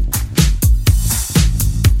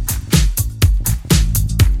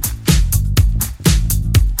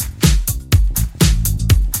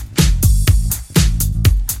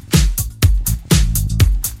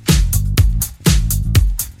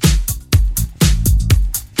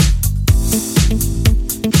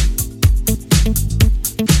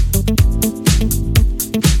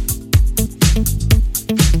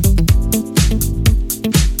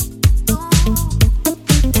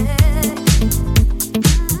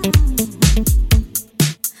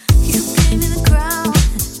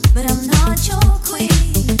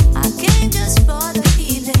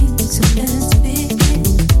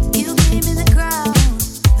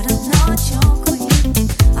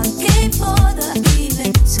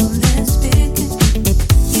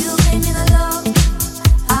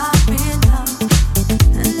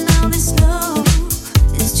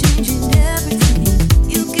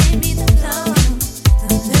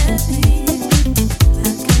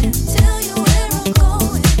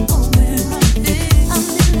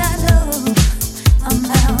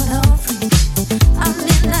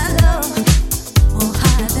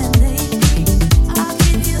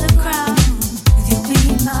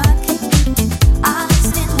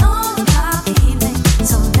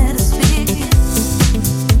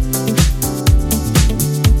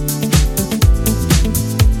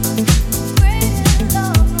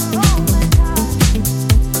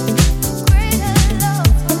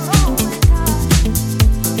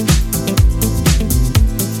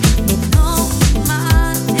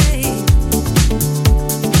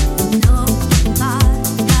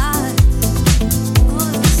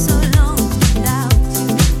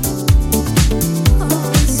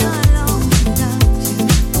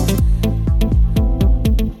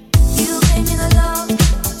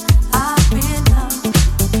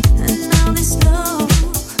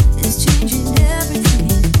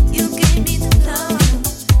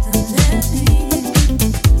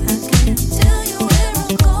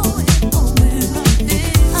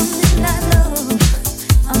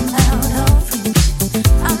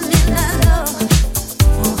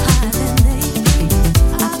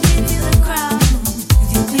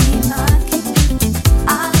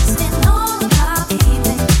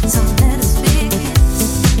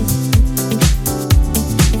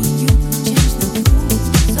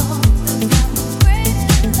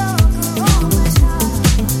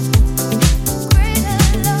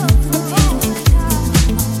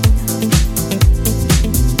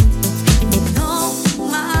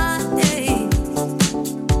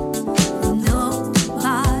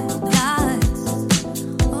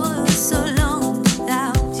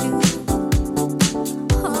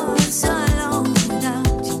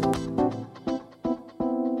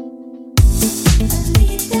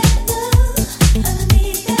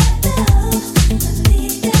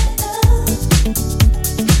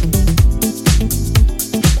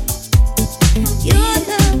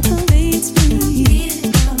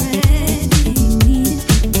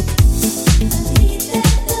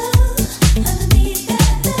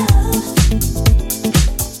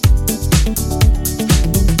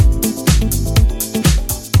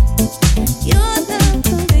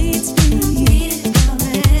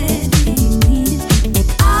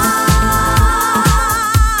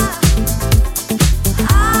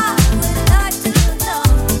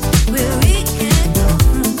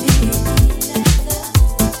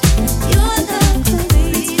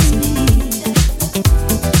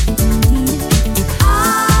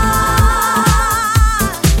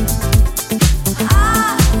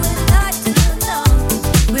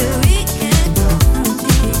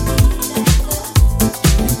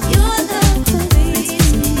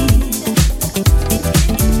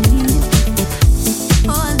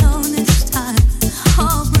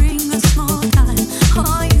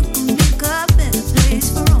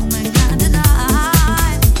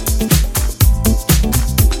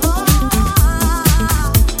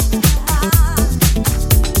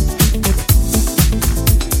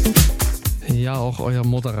 euer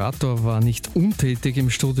Moderator war nicht untätig im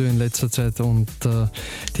Studio in letzter Zeit und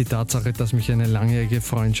die Tatsache, dass mich eine langjährige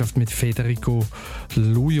Freundschaft mit Federico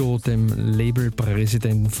Lujo, dem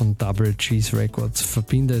Labelpräsidenten von Double Cheese Records,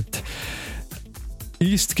 verbindet,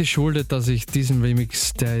 Ist geschuldet, dass ich diesen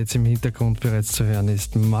Remix, der jetzt im Hintergrund bereits zu hören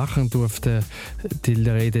ist, machen durfte. Die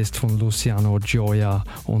Rede ist von Luciano, Gioia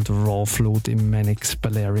und Raw Flute im Mannix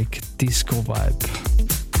Balearic Disco Vibe.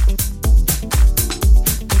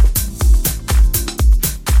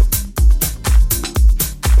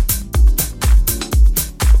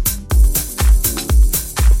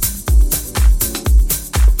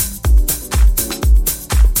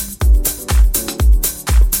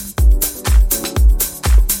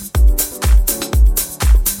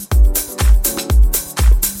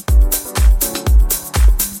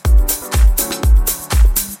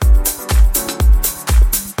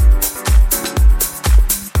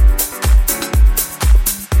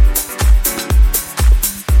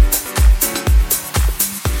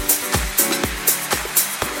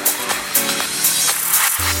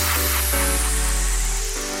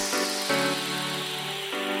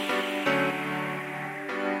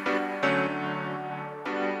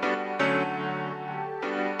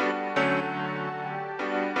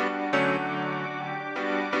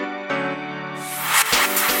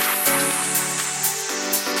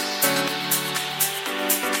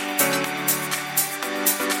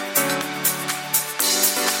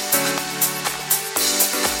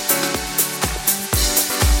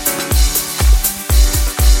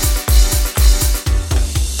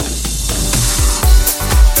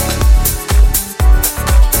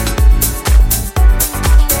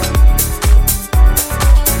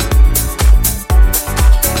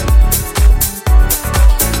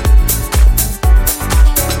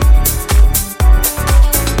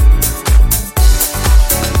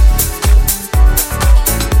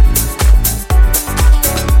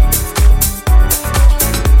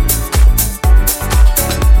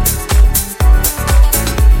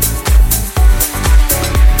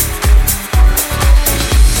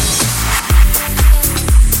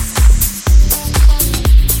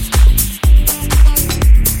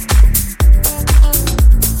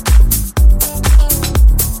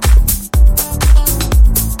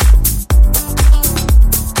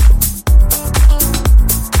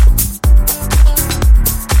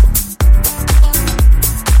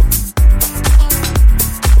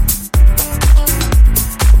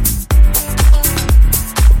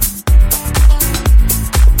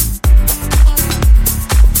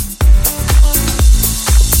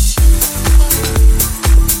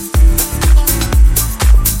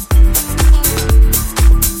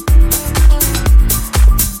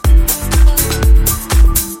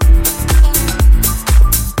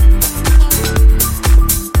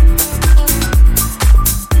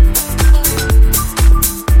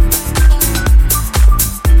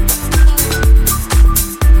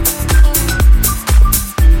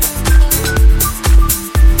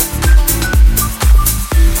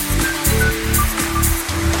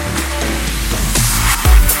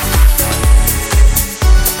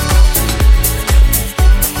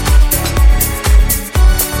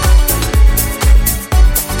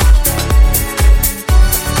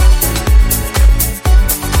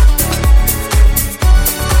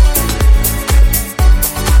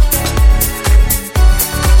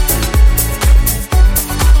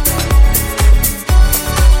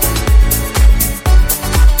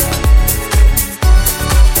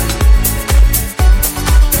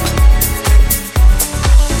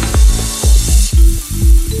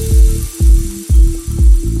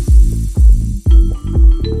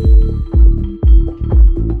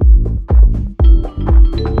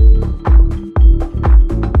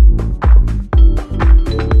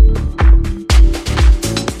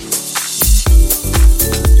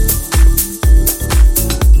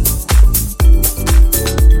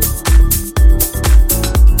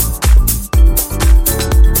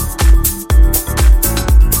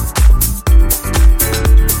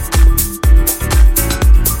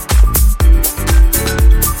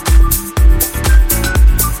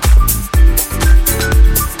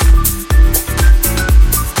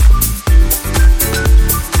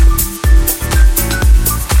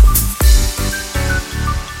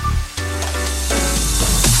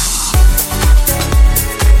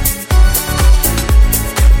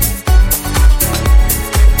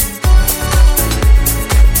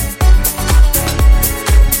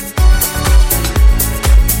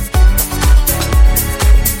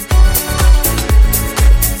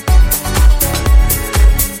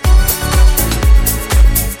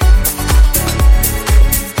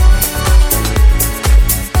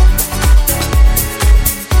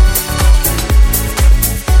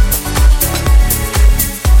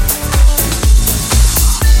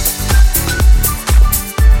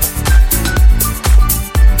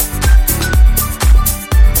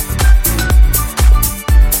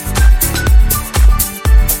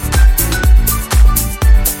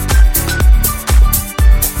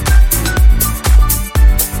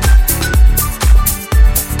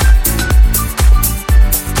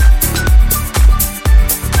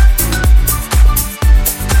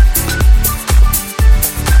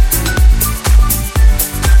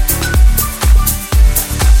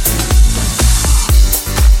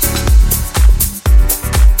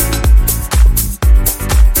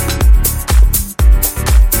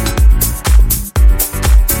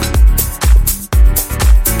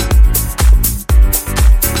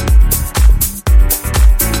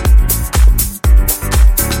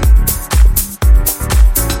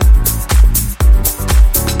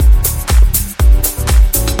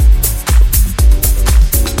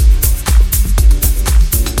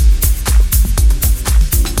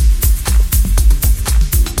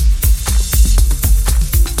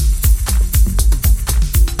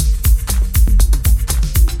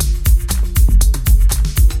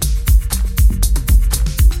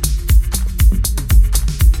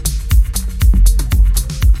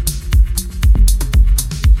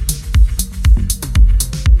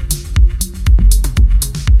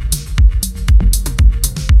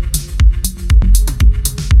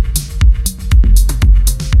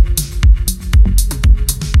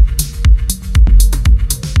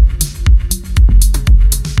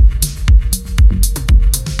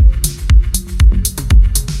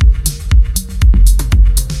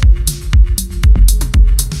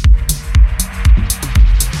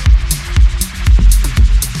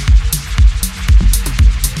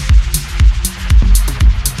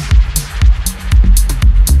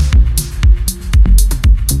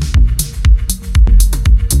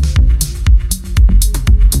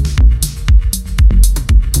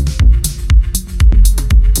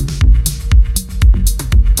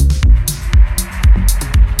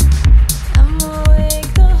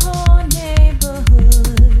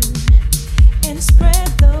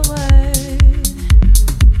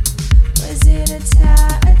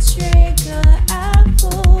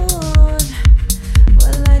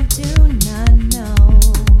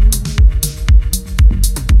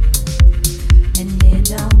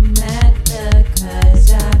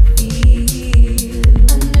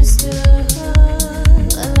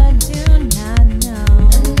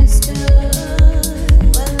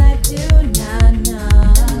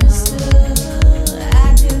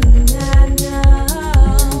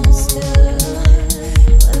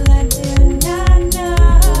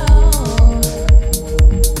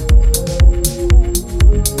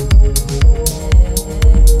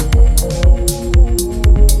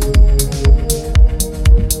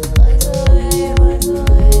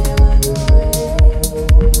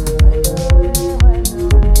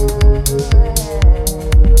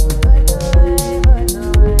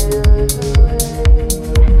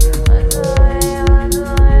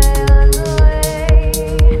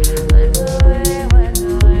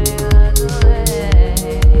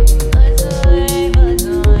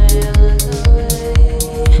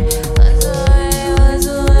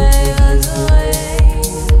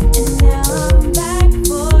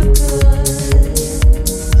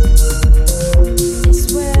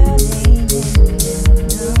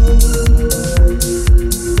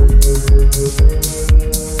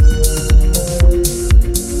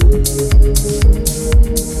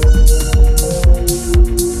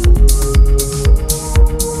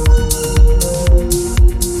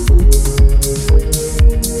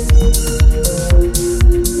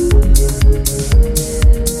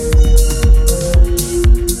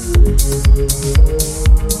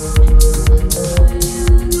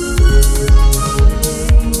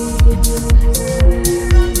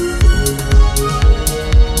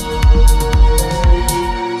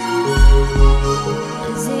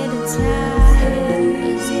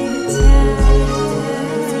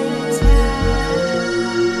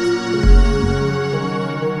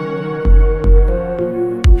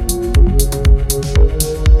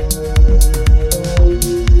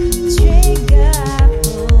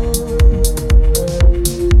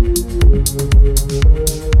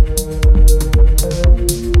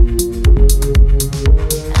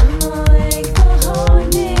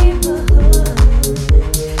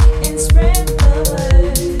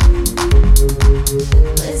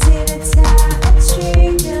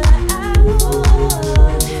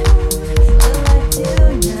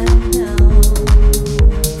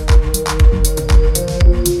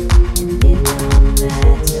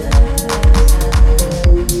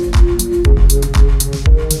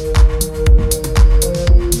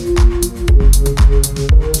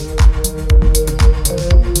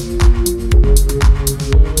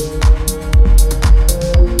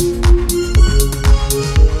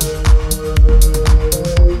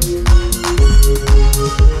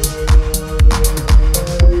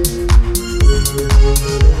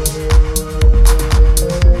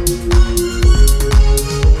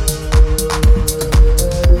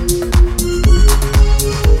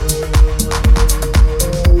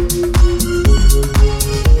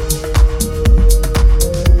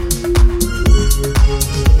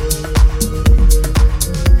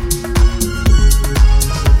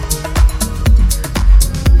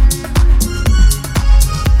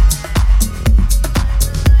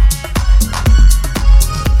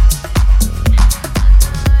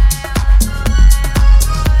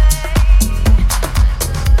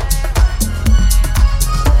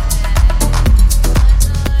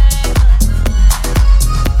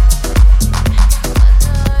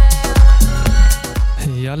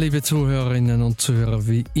 liebe Zuhörerinnen und Zuhörer,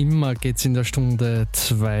 wie immer geht's in der Stunde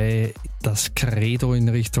 2 das Credo in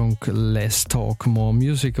Richtung Less Talk, More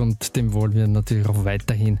Music und dem wollen wir natürlich auch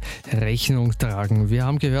weiterhin Rechnung tragen. Wir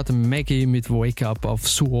haben gehört Meggy mit Wake Up auf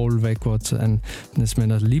Soul Records, eines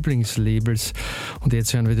meiner Lieblingslabels, und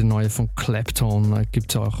jetzt hören wir die neue von Claptone. Da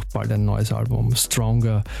gibt's auch bald ein neues Album,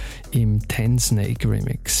 Stronger im Ten Snake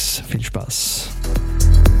Remix. Viel Spaß.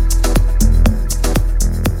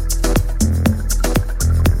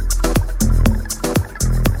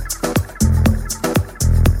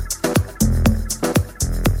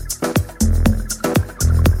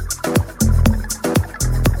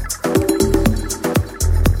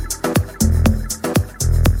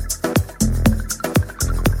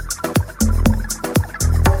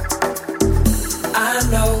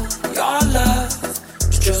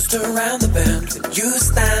 Around the bend, when you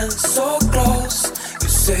stand so close, you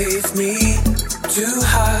save me. 2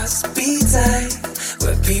 hearts beating,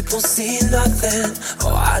 where people see nothing.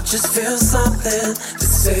 Oh, I just feel something that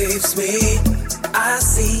saves me. I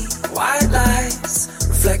see white lights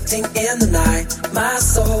reflecting in the night. My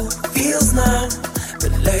soul feels numb,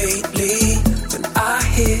 but lately when I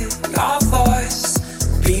hear your voice,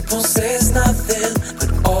 people says nothing,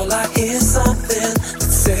 but all I hear is something that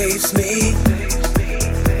saves me.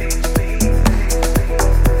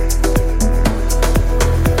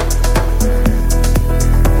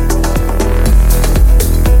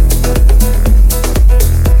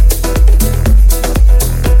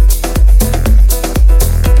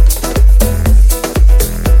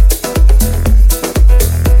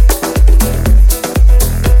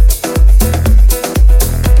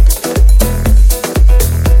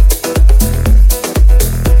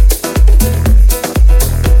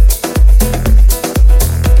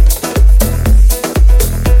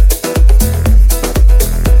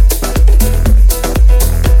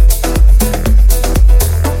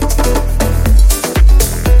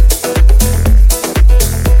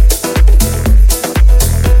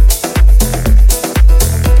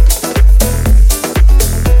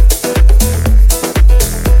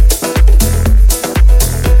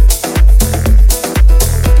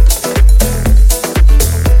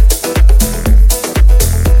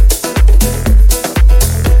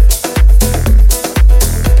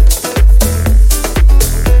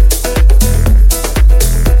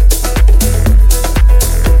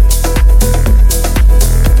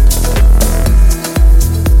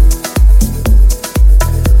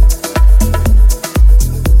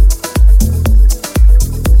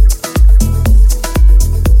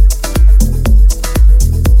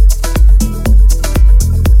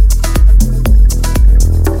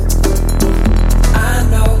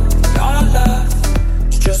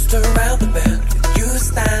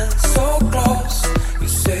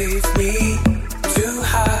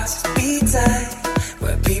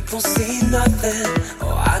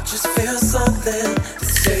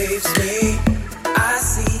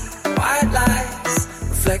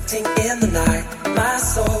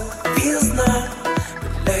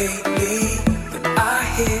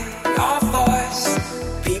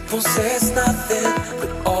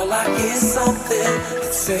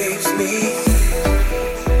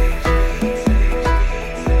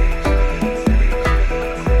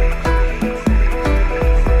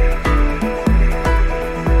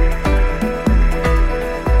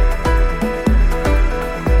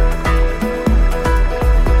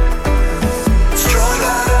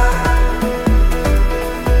 Stronger.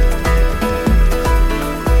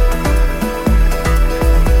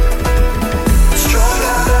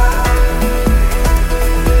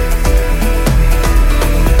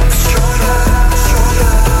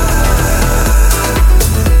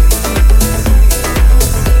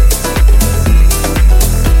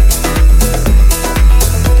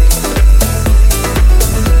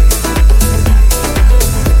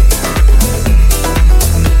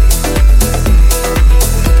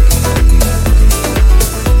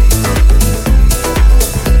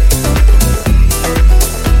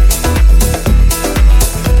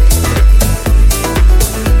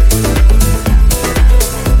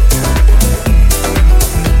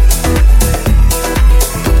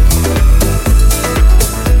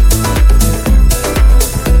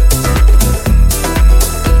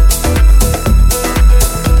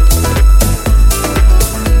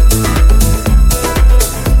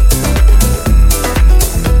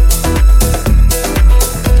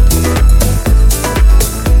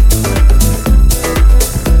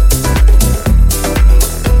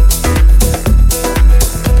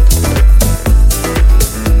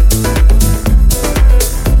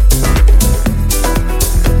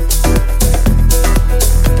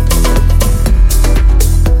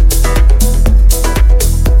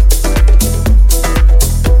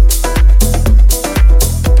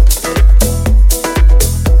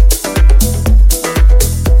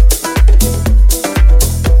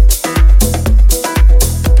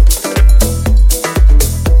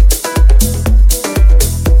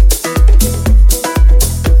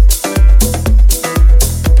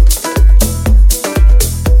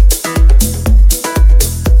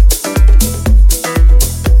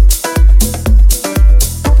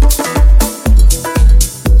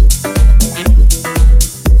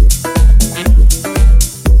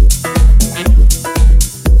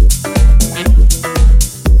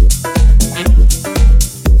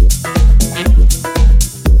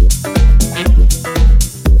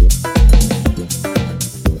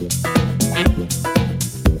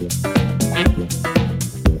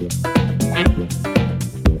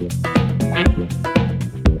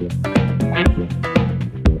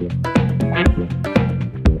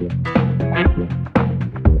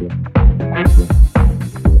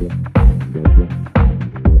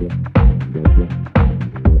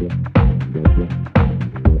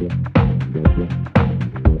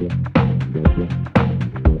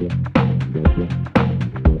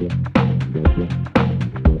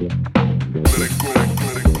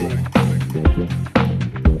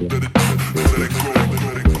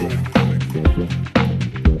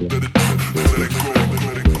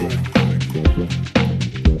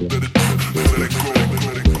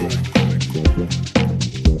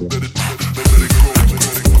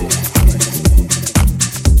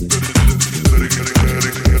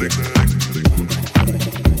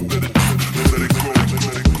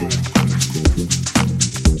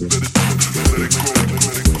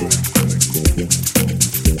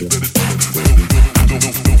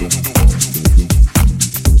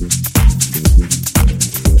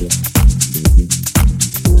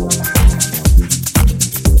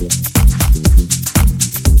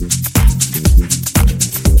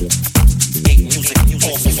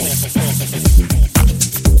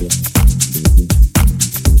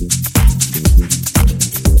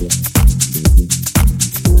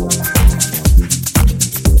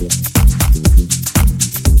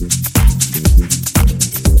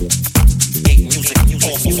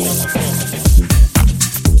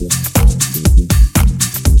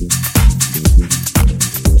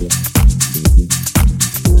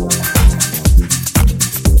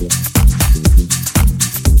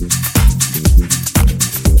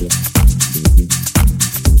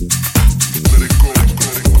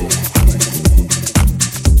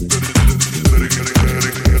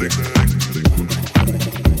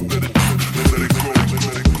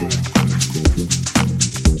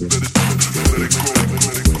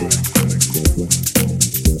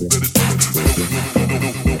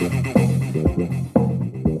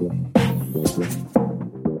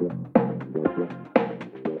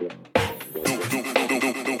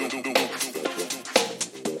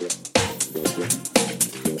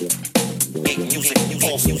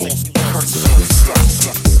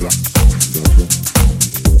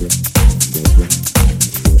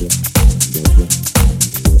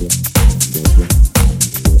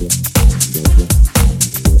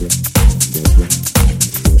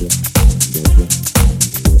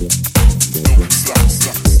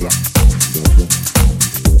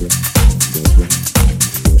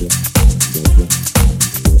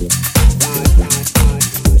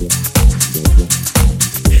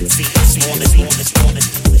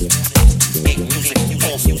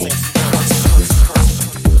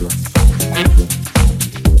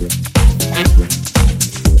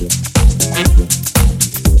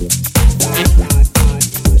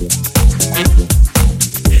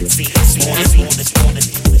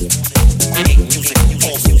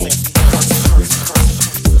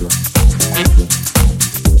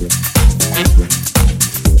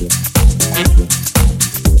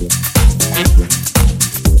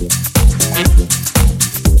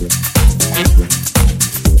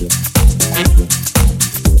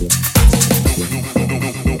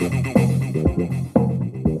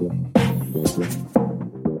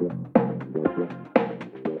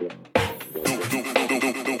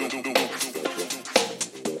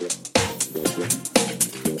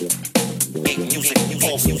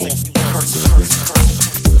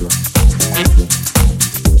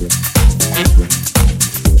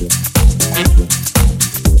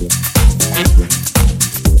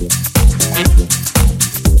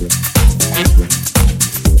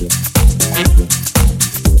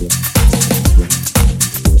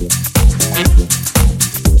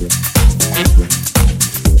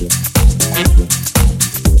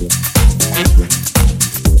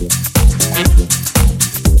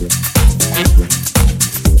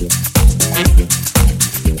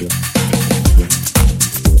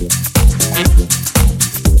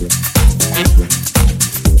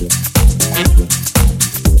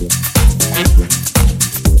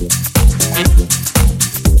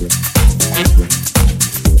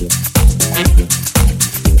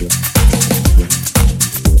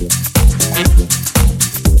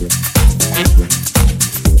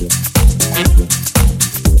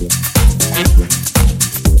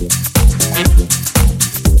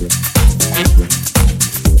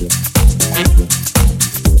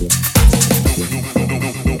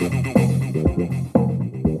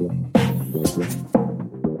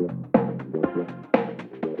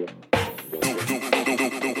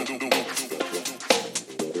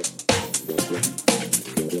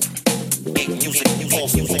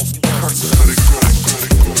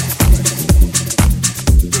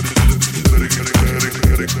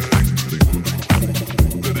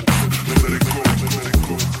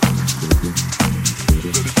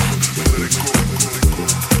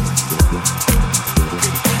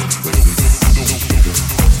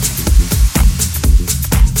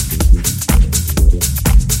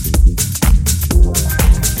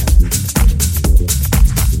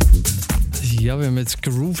 Ja, wir haben jetzt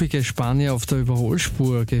groovige Spanier auf der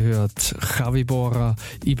Überholspur gehört. Javi Borra,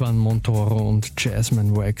 Iban Montoro und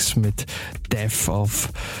Jasmine Wax mit D.E.F auf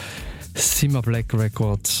Sima Black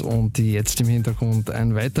Records. Und jetzt im Hintergrund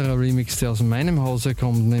ein weiterer Remix, der aus meinem Hause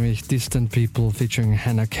kommt, nämlich Distant People featuring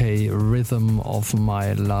Hannah K. Rhythm of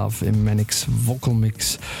My Love im Mannix Vocal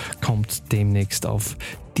Mix, kommt demnächst auf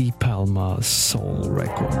Die Palma Soul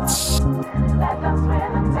Records.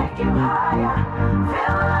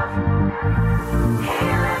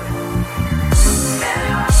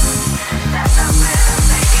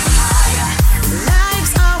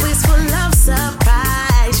 Life's always full of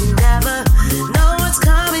surprise. You never know what's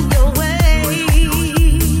coming your way.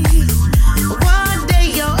 One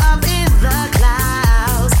day you're up in the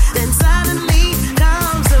clouds, then suddenly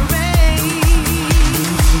comes the rain.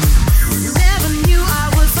 Never knew I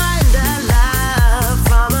would find a love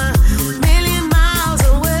from a million miles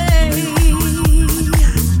away.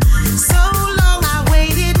 So long I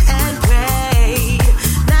waited and prayed.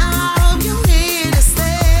 Now I hope you're here to stay.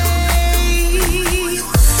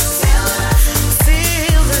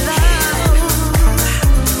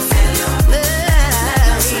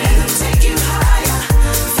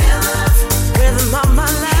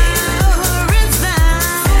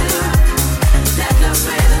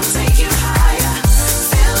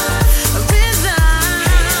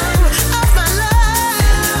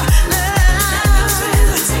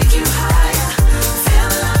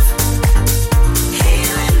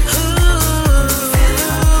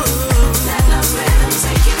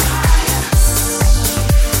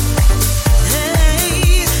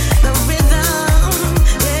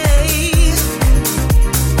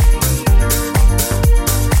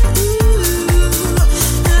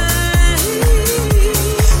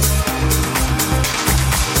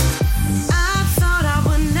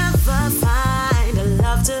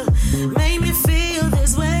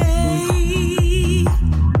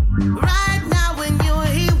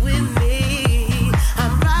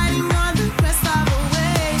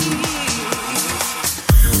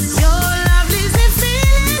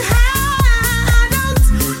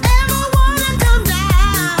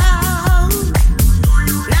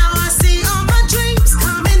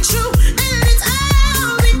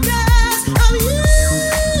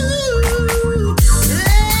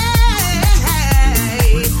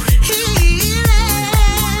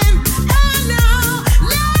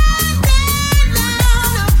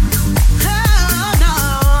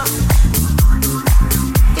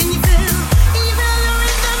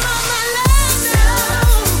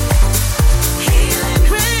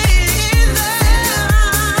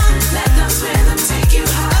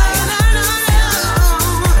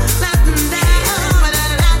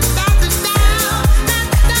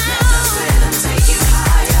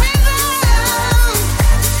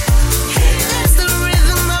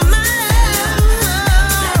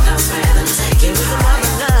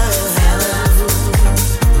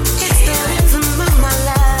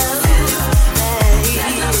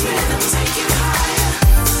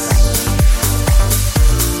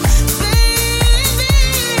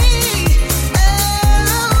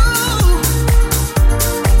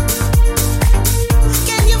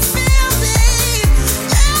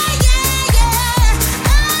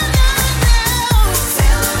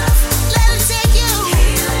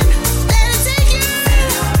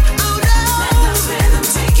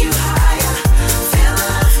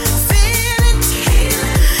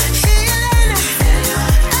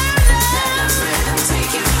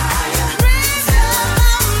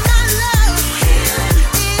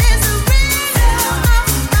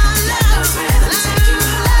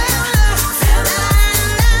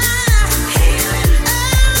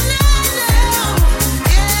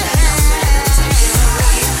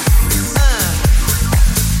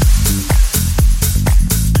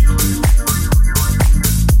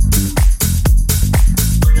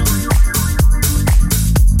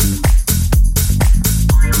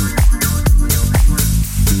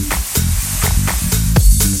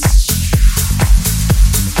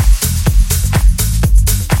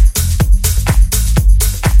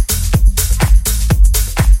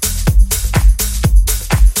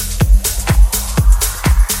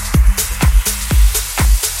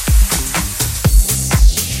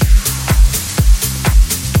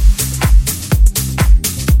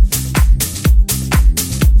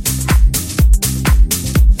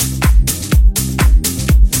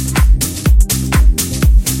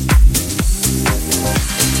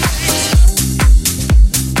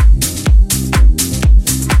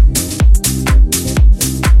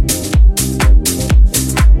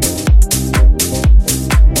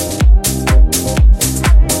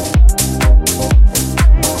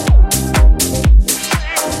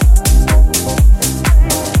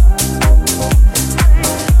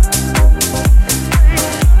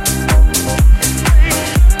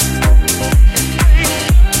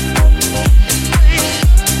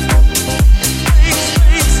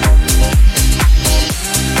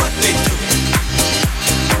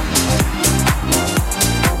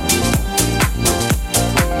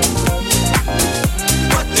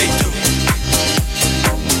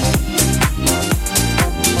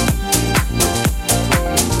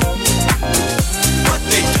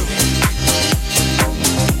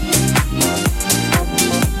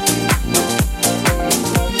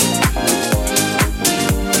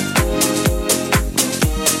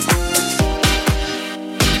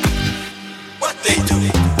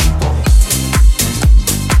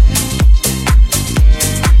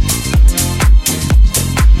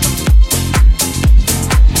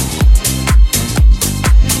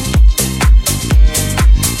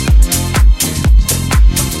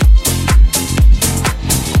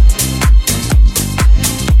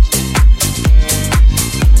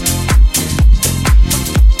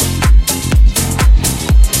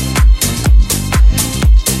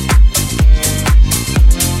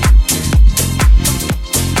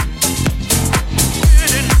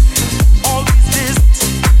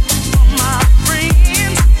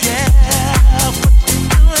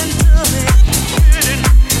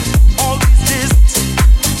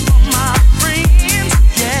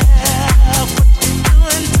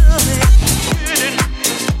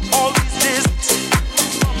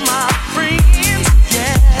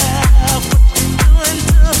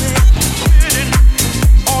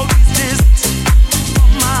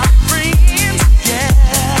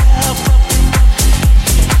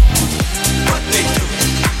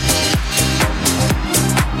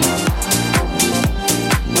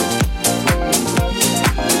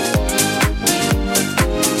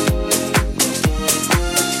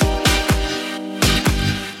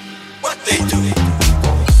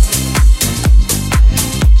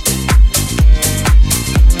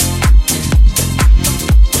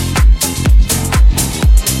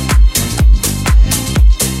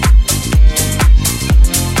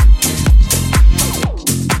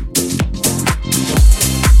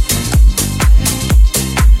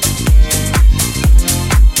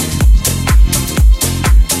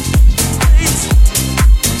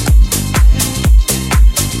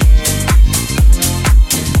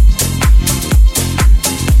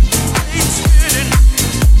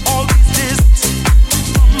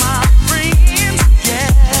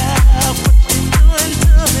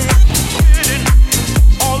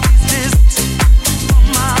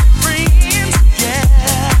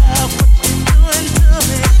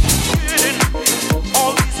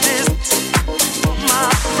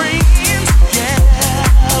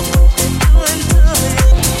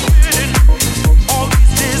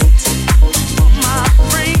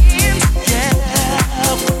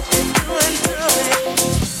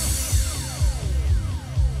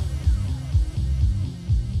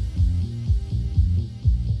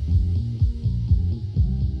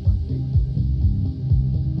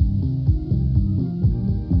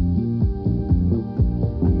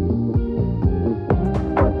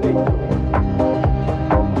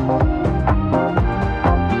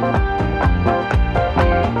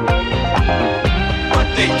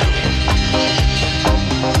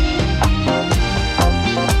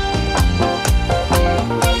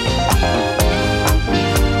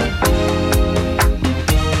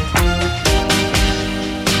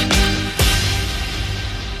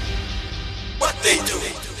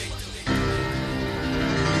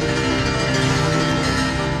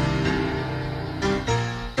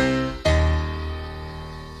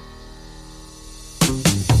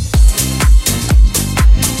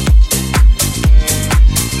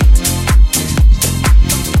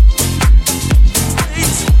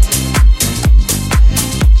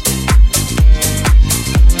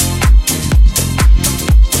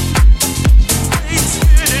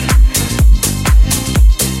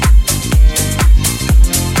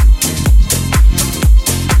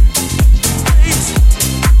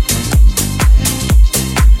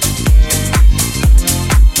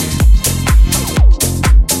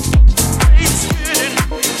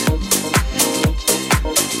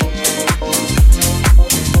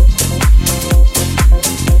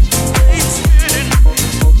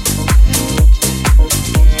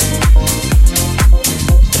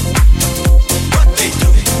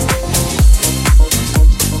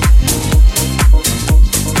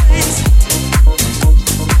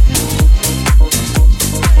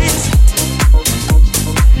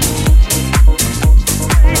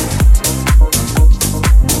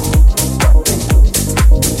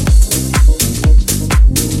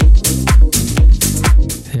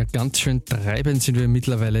 Ganz schön treibend sind wir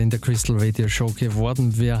mittlerweile in der Crystal Radio Show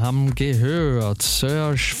geworden. Wir haben gehört,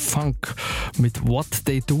 Serge Funk mit What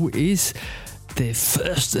They Do Is, The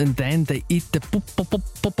First and Then They Eat the Pop, Pop, Pop,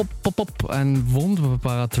 Pop, Pop, Pop. Ein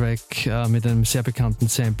wunderbarer Track mit einem sehr bekannten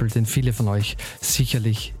Sample, den viele von euch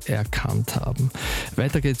sicherlich erkannt haben.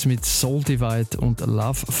 Weiter geht's mit Soul Divide und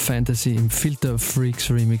Love Fantasy im Filter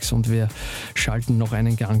Freaks Remix und wir schalten noch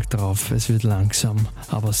einen Gang drauf. Es wird langsam,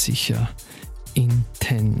 aber sicher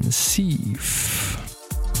intensiv.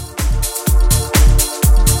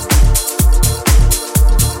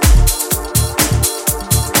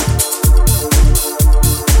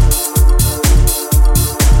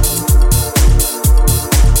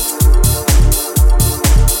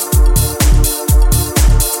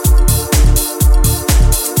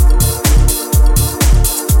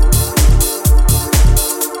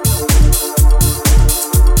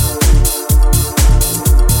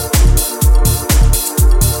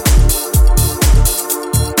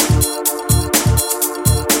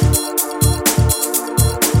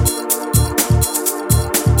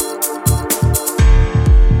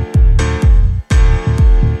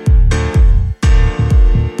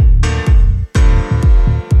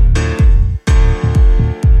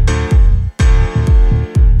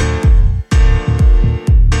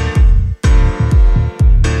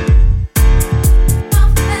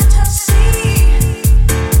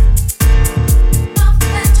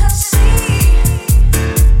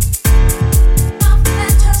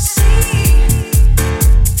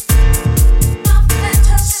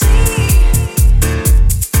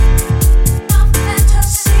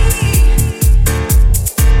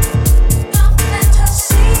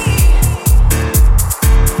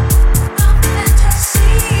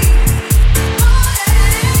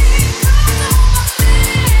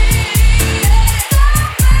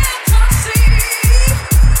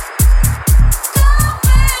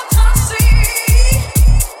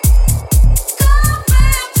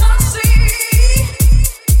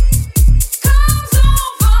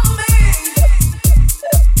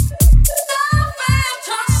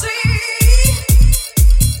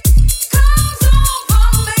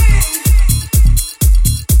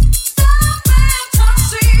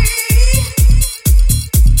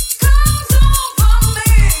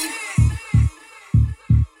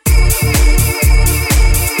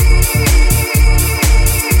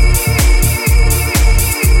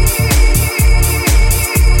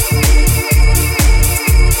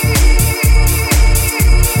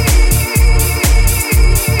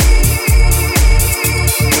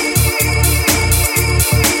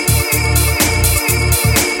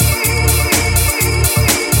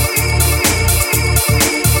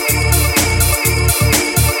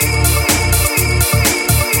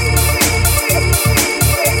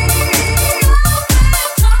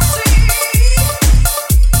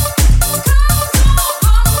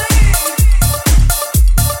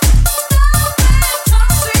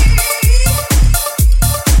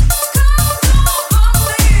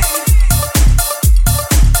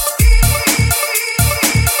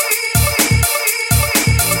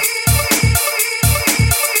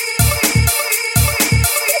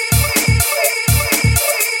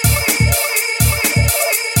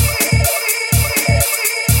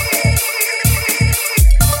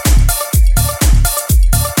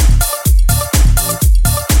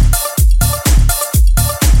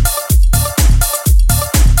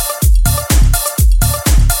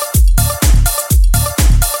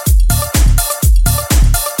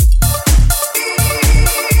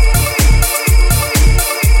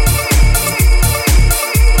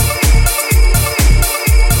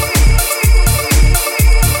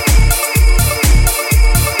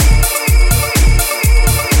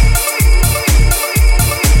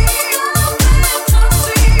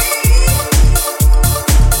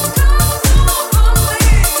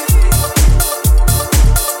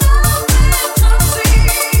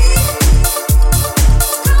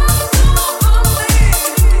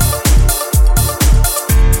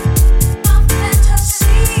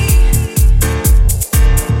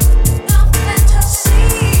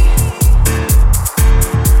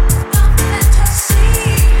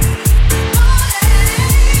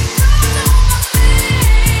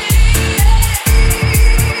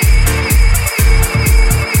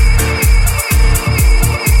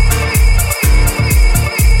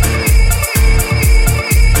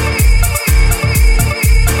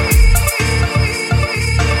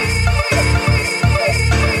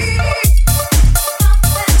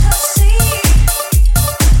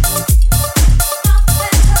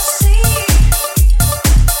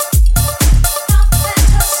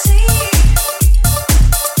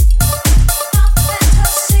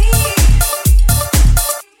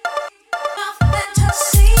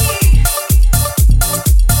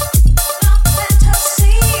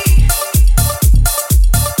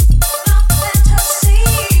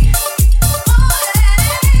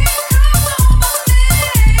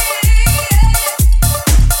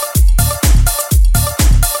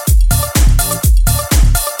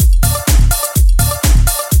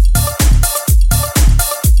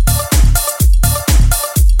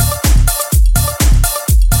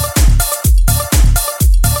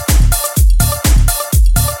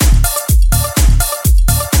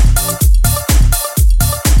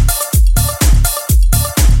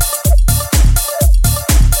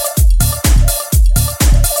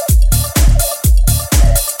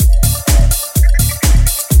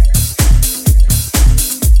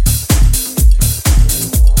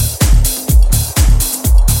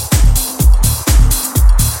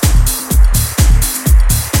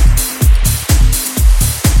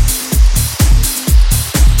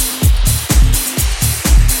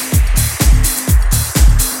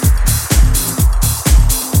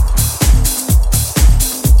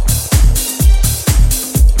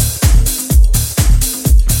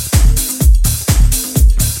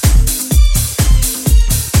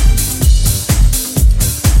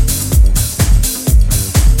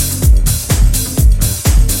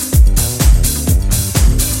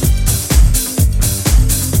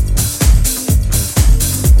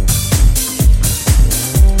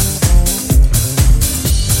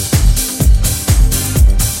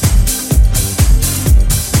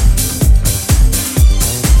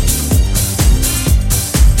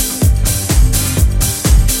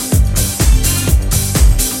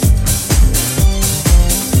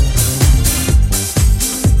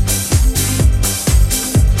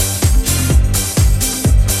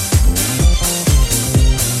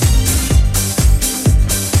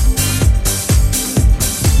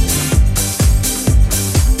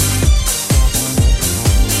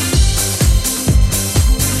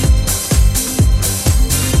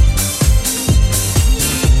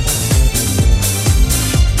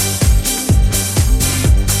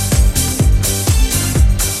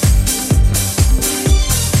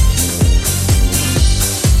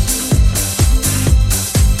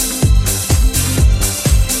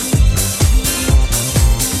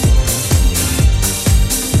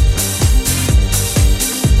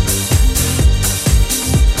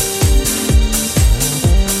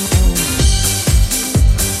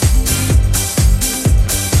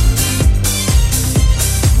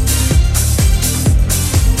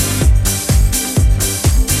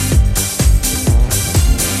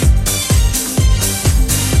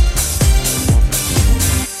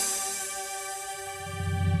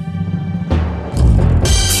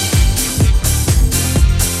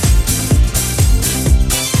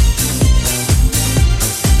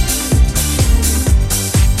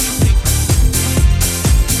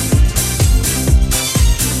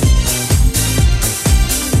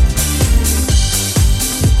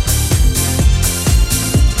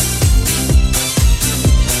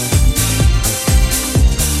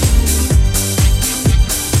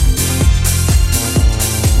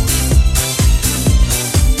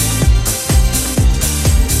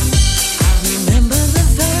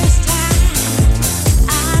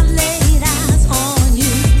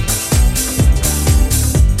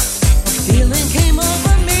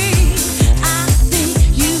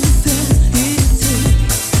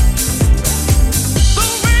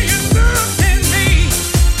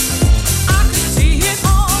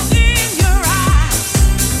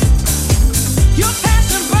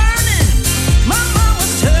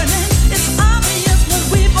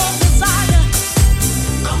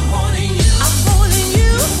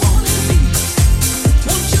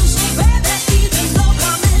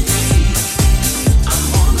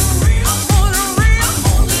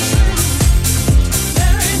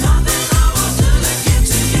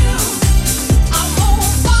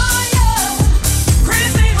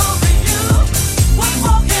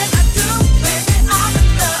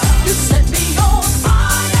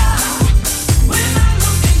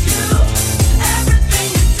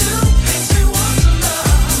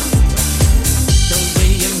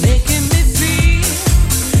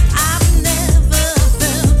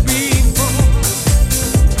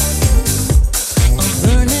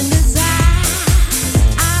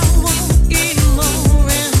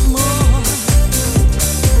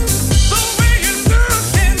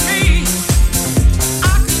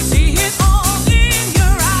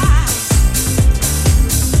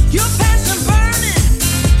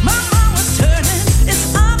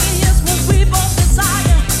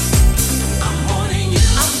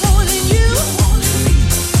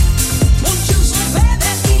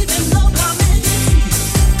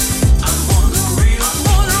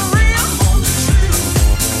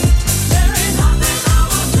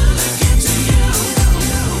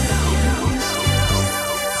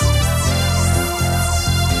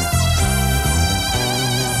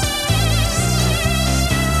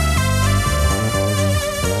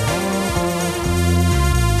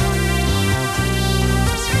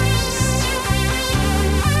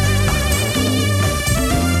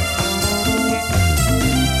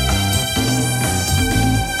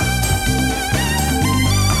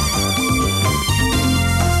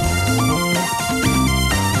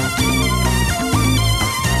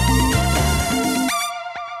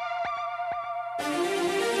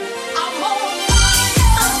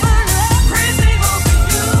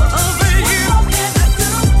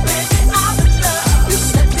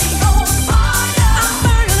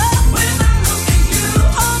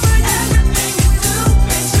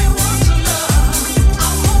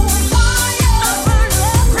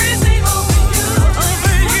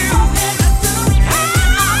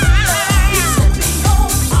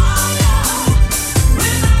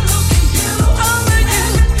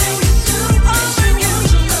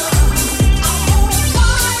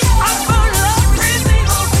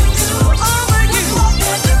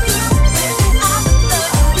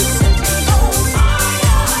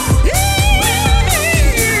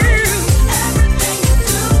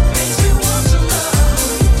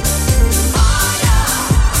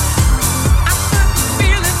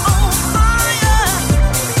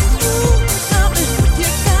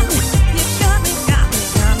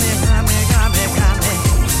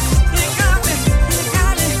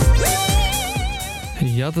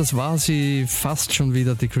 Ja, das war sie fast schon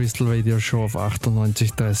wieder, die Crystal Radio Show auf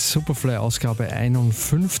 98.3 Superfly, Ausgabe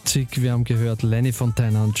 51. Wir haben gehört Lenny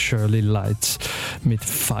Fontana und Shirley Lights mit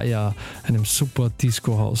Fire, einem super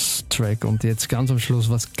Disco-House-Track. Und jetzt ganz am Schluss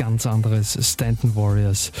was ganz anderes, Stanton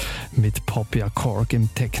Warriors mit Poppy Cork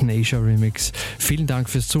im Technasia Remix. Vielen Dank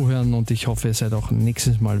fürs Zuhören und ich hoffe, ihr seid auch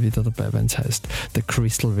nächstes Mal wieder dabei, wenn es heißt The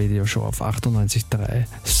Crystal Radio Show auf 98.3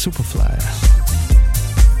 Superfly.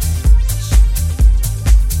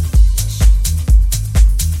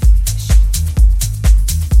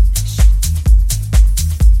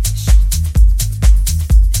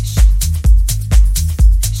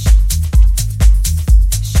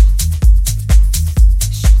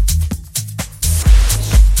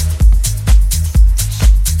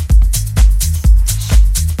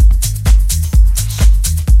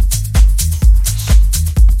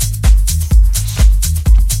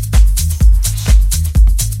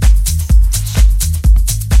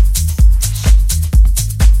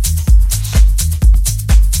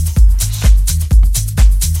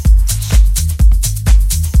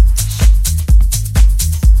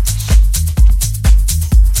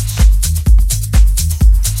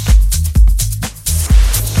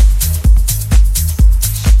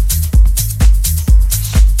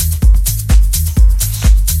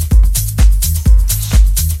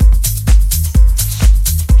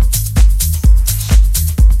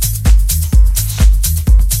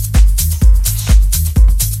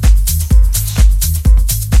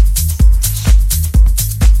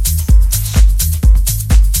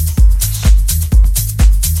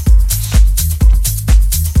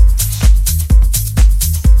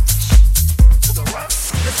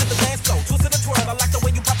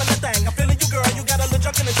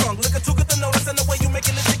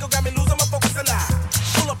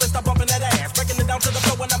 Down to the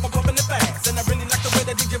floor when I'm